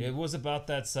square feet. It was about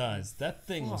that size. That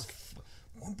thing was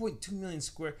 1.2 million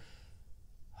square.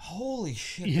 Holy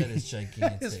shit, that is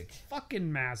gigantic. That is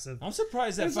fucking massive. I'm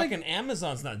surprised that fucking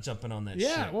Amazon's not jumping on that shit.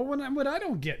 Yeah, well, what I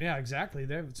don't get, yeah, exactly.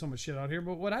 They have so much shit out here,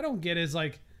 but what I don't get is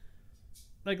like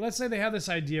let's say they have this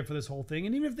idea for this whole thing,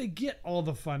 and even if they get all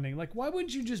the funding, like why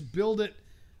wouldn't you just build it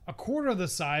a quarter of the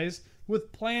size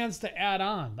with plans to add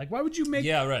on? Like why would you make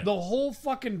the whole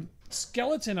fucking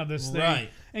skeleton of this thing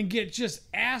and get just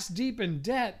ass deep in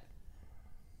debt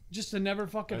just to never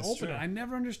fucking open it? I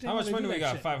never understand. How much money we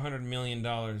got? $500 million.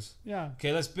 Yeah.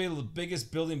 Okay, let's build the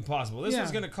biggest building possible. This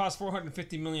one's going to cost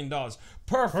 $450 million.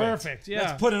 Perfect. Yeah.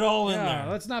 Let's put it all in there.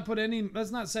 Let's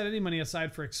not set any money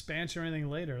aside for expansion or anything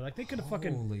later. Like they could have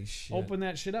fucking opened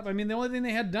that shit up. I mean, the only thing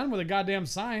they had done were the goddamn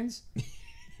signs.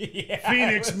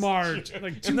 Phoenix Mart,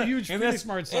 like two huge Phoenix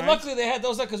Mart signs. And luckily they had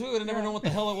those up because we would have never known what the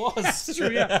hell it was. That's true,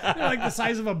 yeah. They're like the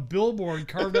size of a billboard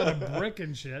carved out of brick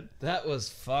and shit. That was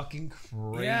fucking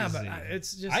crazy. Yeah, but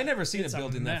it's just... I never seen a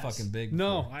building that fucking big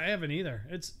before. No, I haven't either.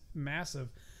 It's massive.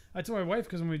 I told my wife,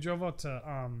 because when we drove out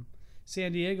to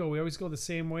San Diego, we always go the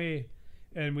same way,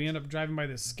 and we end up driving by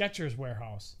this Skechers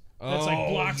warehouse. That's like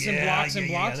blocks and blocks and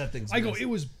blocks. That thing's I go, it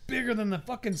was bigger than the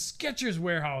fucking Skechers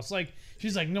warehouse. Like,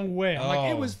 she's like, no way. I'm like,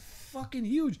 it was fucking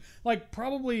huge. Like,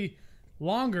 probably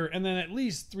longer and then at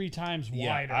least 3 times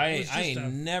wider. I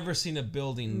ain't never seen a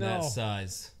building that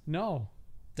size. No.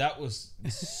 That was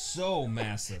so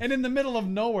massive. And in the middle of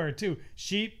nowhere, too.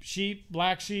 Sheep,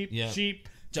 black sheep, sheep.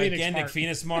 Gigantic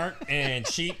Phoenix Mart and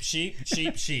sheep.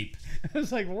 I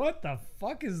was like, what the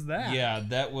fuck is that? Yeah,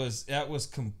 that was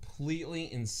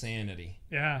completely insanity.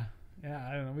 Yeah,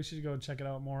 I don't know. We should go check it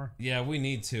out more. Yeah, we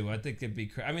need to. I think it'd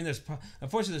be. I mean,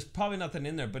 unfortunately, there's probably nothing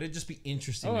in there, but it'd just be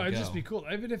interesting. Oh, it'd just be cool.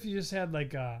 Even if you just had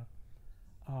like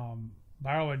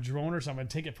borrow a drone or something, and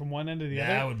take it from one end to the other.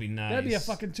 That would be nice. That'd be a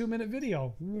fucking 2-minute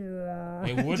video.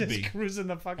 It would be cruising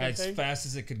the fucking as thing fast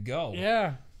as it could go.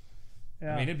 Yeah.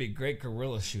 I mean, it'd be great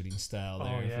guerrilla shooting style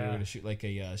there if we were to shoot like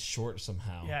a short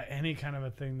somehow. Yeah, any kind of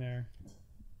a thing there.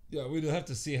 Yeah, we'd have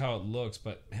to see how it looks,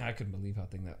 but I couldn't believe how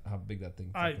big that thing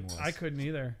fucking was. I couldn't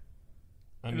either.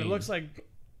 I mean, it looked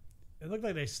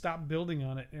like they stopped building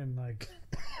on it in like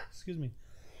excuse me.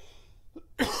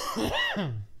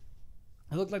 It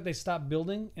looked like they stopped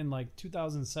building in like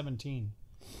 2017.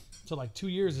 So like 2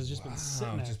 years has just been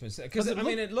sitting there. Because I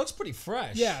mean, it looks pretty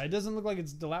fresh. Yeah, it doesn't look like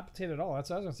it's dilapidated at all. That's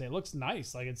what I was gonna say. It looks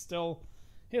nice. Like it's still,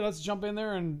 hey, let's jump in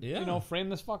there and frame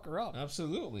this fucker up.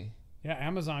 Absolutely. Yeah,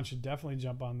 Amazon should definitely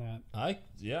jump on that. I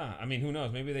mean, who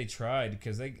knows? Maybe they tried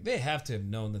because they have to have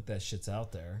known that shit's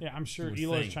out there. Yeah, I'm sure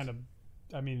Eloy's trying to.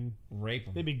 I mean, rape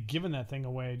them. They'd be giving that thing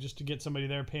away just to get somebody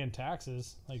there paying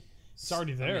taxes. Like, it's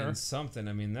already there. I mean, something.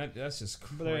 I mean, that's just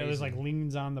crazy. But there's like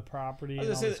liens on the property and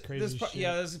all this crazy shit.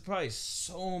 Yeah, there's probably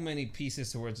so many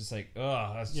pieces to where it's just like,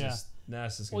 that's just.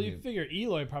 Well, you figure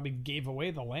Eloy probably gave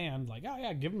away the land. Like, oh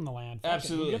yeah, give them the land. Fuck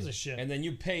Absolutely. It. Who gives a shit? And then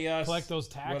you pay us, collect those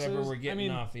taxes. Whatever we're getting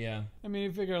off. Yeah. I mean,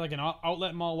 you figure like an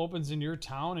outlet mall opens in your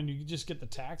town, and you just get the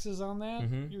taxes on that.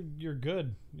 Mm-hmm. You're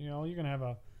good. You know, you're gonna have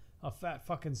a fat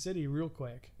fucking city real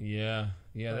quick. Yeah.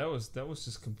 That was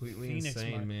just completely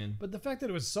insane, man. But the fact that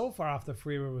it was so far off the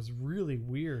freeway was really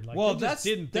weird. Like, well, that's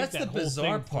the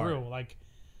bizarre part. Through. Like,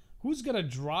 who's gonna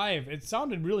drive? It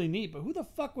sounded really neat, but who the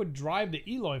fuck would drive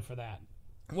to Eloy for that?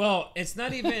 Well, it's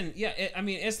not even.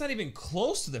 It's not even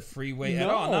close to the freeway at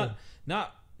all.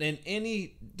 Not in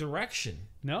any direction.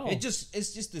 No, it's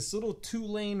just this little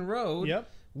 2-lane road. Yep.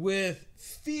 With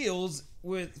fields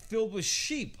filled with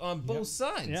sheep on both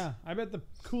sides. Yeah, I bet the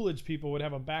Coolidge people would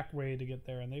have a back way to get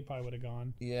there, and they probably would have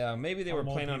gone. Yeah, maybe they were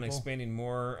planning on expanding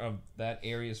more of that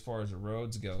area as far as the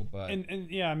roads go, but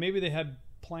and yeah, maybe they had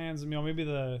plans. You know, maybe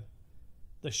the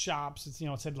shops. It's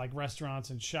it said like restaurants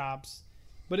and shops,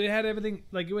 but it had everything.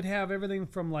 Like it would have everything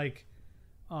from like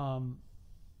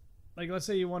let's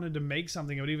say you wanted to make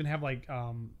something, it would even have like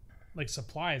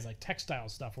supplies, like textile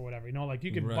stuff or whatever, like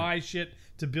you could buy shit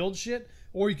to build shit,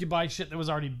 or you could buy shit that was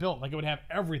already built. Like it would have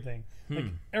everything, like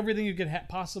everything you could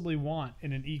possibly want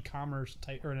in an e-commerce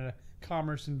type or in a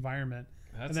commerce environment.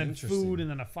 That's and then food, and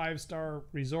then a 5-star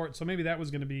resort. So maybe that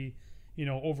was going to be,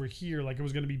 over here, like it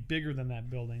was going to be bigger than that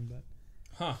building.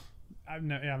 But I've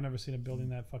never seen a building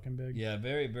that fucking big. Yeah,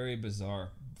 very, very bizarre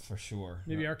for sure.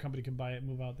 Maybe our company could buy it and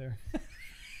move out there.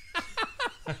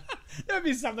 That would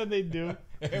be something they'd do.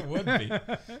 It would be.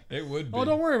 It would be. Oh,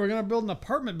 don't worry. We're going to build an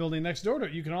apartment building next door to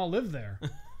it. You can all live there.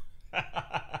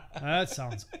 That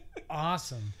sounds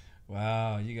awesome.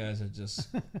 Wow. You guys are just...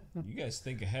 you guys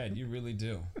think ahead. You really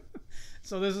do.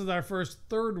 So this is our first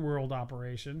third world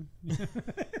operation.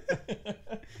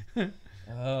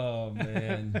 Oh,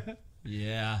 man.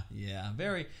 Yeah.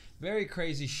 Very, very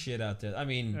crazy shit out there. I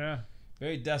mean... Yeah.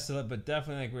 Very desolate, but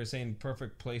definitely, like we were saying,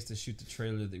 perfect place to shoot the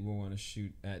trailer that we want to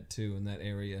shoot at too in that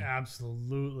area.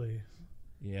 Absolutely.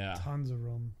 Yeah. Tons of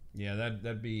room. Yeah,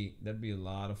 that'd be a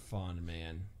lot of fun,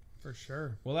 man. For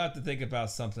sure. We'll have to think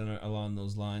about something along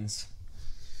those lines.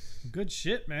 Good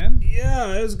shit, man.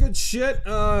 Yeah, it was good shit.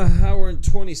 Hour and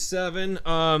 27.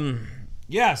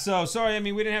 Yeah, so sorry. I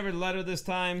mean, we didn't have a letter this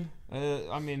time.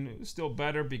 I mean, it was still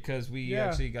better because I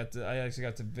actually got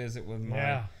to visit with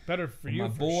my better for you, my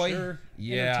for boy. Sure.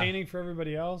 Yeah, entertaining for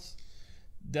everybody else.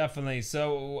 Definitely.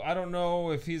 So I don't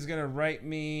know if he's gonna write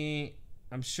me.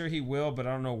 I'm sure he will, but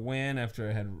I don't know when. After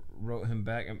I had wrote him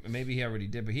back, maybe he already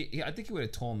did. But I think he would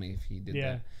have told me if he did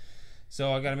that.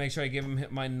 So I got to make sure I give him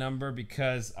my number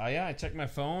because I checked my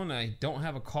phone. I don't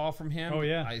have a call from him. Oh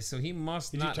yeah. So he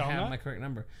must not have my correct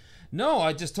number. No,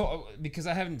 I just told because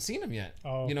I haven't seen him yet.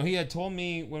 Oh. He had told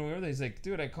me when we were there. He's like,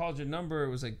 dude, I called your number. It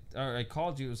was like, or I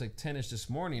called you. It was like 10ish this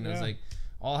morning. I was like,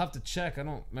 I'll have to check. I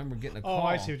don't remember getting a call. Oh,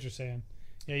 I see what you're saying.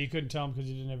 Yeah, you couldn't tell him because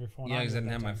you didn't have your phone. Yeah, because I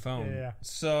didn't have my phone. Yeah.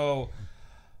 So,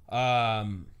 I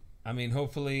mean,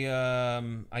 hopefully,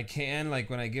 I can like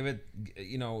when I give it.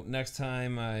 Next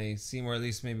time I see him, or at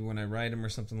least maybe when I write him or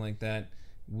something like that,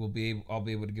 I'll be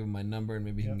able to give him my number and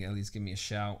maybe he can at least give me a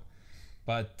shout.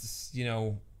 But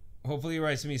hopefully he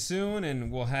writes me soon,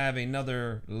 and we'll have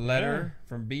another letter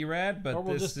from B-Rad. But or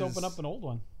we'll just open up an old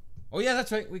one. Oh yeah,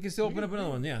 that's right. We can still open up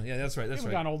another one. Yeah, that's right. That's right.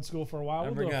 We've gone old school for a while.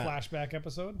 We'll do a flashback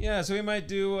episode. Yeah, so we might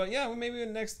do. Maybe the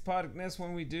next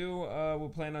one we do, we'll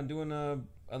plan on doing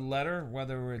a letter,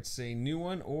 whether it's a new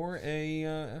one or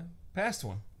a past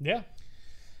one. Yeah.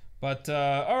 But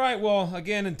all right. Well,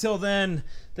 again, until then,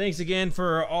 thanks again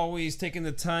for always taking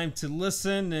the time to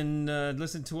listen and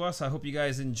listen to us. I hope you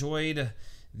guys enjoyed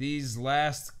these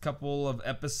last couple of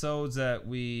episodes that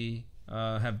we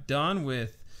have done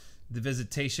with the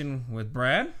visitation with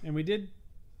Brad. And we did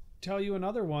tell you in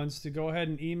other ones to go ahead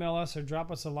and email us or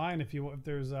drop us a line if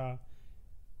there's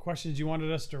questions you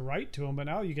wanted us to write to them. But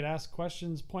now you could ask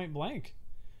questions point blank.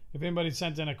 If anybody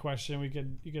sent in a question,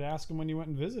 you could ask them when you went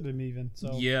and visited them even.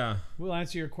 So yeah, we'll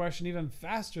answer your question even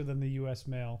faster than the U.S.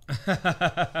 mail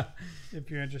if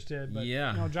you're interested. But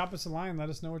drop us a line. Let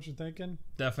us know what you're thinking.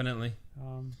 Definitely.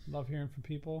 Love hearing from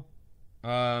people.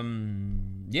 I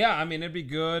mean it'd be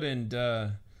good, and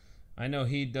I know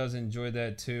he does enjoy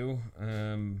that too.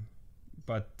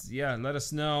 But yeah, let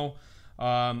us know.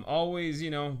 Always,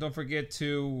 don't forget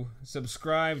to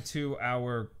subscribe to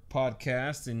our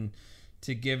podcast and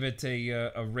to give it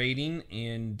a rating,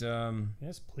 and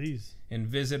yes, please. And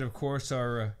visit, of course,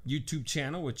 our YouTube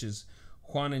channel, which is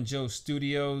Juan and Joe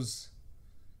Studios.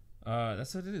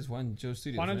 That's what it is, Juan and Joe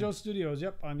Studios. Juan and Joe Studios,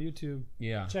 yep, on YouTube.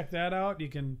 Yeah. Check that out. You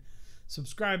can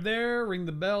subscribe there, ring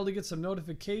the bell to get some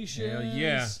notifications. Hell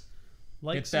yeah.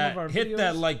 Like some of our videos. Hit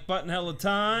that like button hella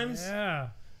times. Yeah.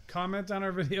 Comment on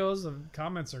our videos. The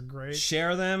comments are great.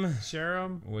 Share them.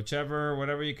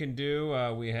 Whatever you can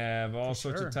do. We have all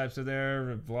sorts of types of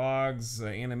there. Vlogs,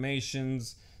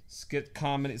 animations, sketch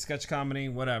comedy,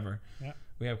 whatever. Yeah.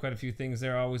 We have quite a few things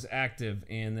there, always active.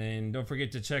 And then don't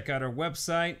forget to check out our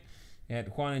website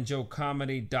at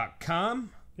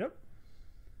juanandjoecomedy.com. Yep.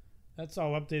 That's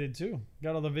all updated too.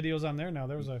 Got all the videos on there now.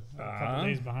 There was a couple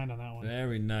days behind on that one.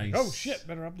 Very nice. Oh shit,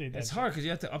 better update that. It's hard because you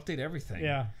have to update everything.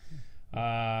 Yeah.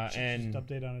 And just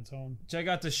update on its own. Check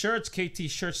out the shirts,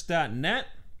 ktshirts.net.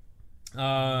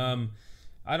 I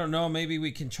don't know, maybe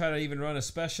we can try to even run a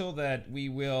special that we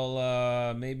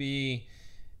will maybe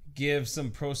give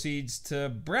some proceeds to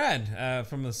Brad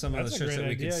from some of the shirts that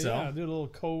we could sell. Yeah, do a little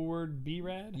code word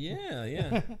B-Rad. Yeah.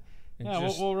 Yeah,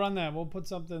 we'll run that. We'll put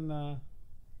something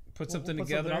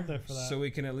together out there for that. so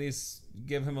we can at least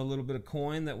give him a little bit of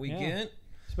coin that we get.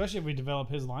 Especially if we develop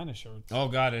his line of shirts. Oh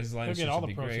God, his line of shirts would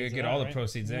be great. He'll get all the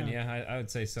proceeds in. Yeah, I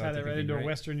would say so. Tie that right into a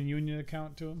Western Union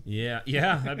account to him. Yeah,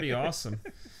 that'd be awesome.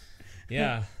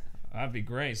 Yeah, that'd be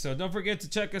great. So don't forget to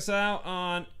check us out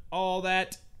on all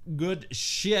that good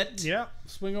shit. Yeah,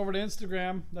 swing over to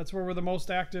Instagram. That's where we're the most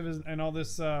active and all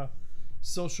this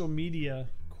social media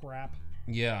crap.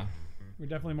 We're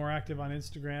definitely more active on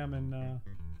Instagram and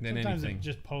sometimes it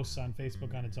just posts on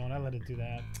Facebook on its own. I let it do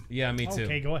that. Yeah, me too.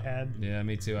 Okay, go ahead. Yeah,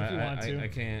 me too. I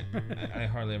can't. I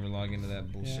hardly ever log into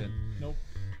that bullshit. Yeah, nope.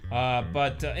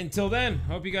 But until then,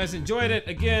 hope you guys enjoyed it.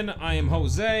 Again, I am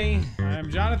Jose. I am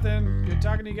Jonathan. Good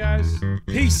talking to you guys.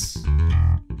 Peace.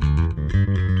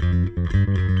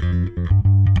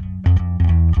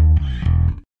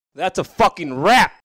 That's a fucking wrap.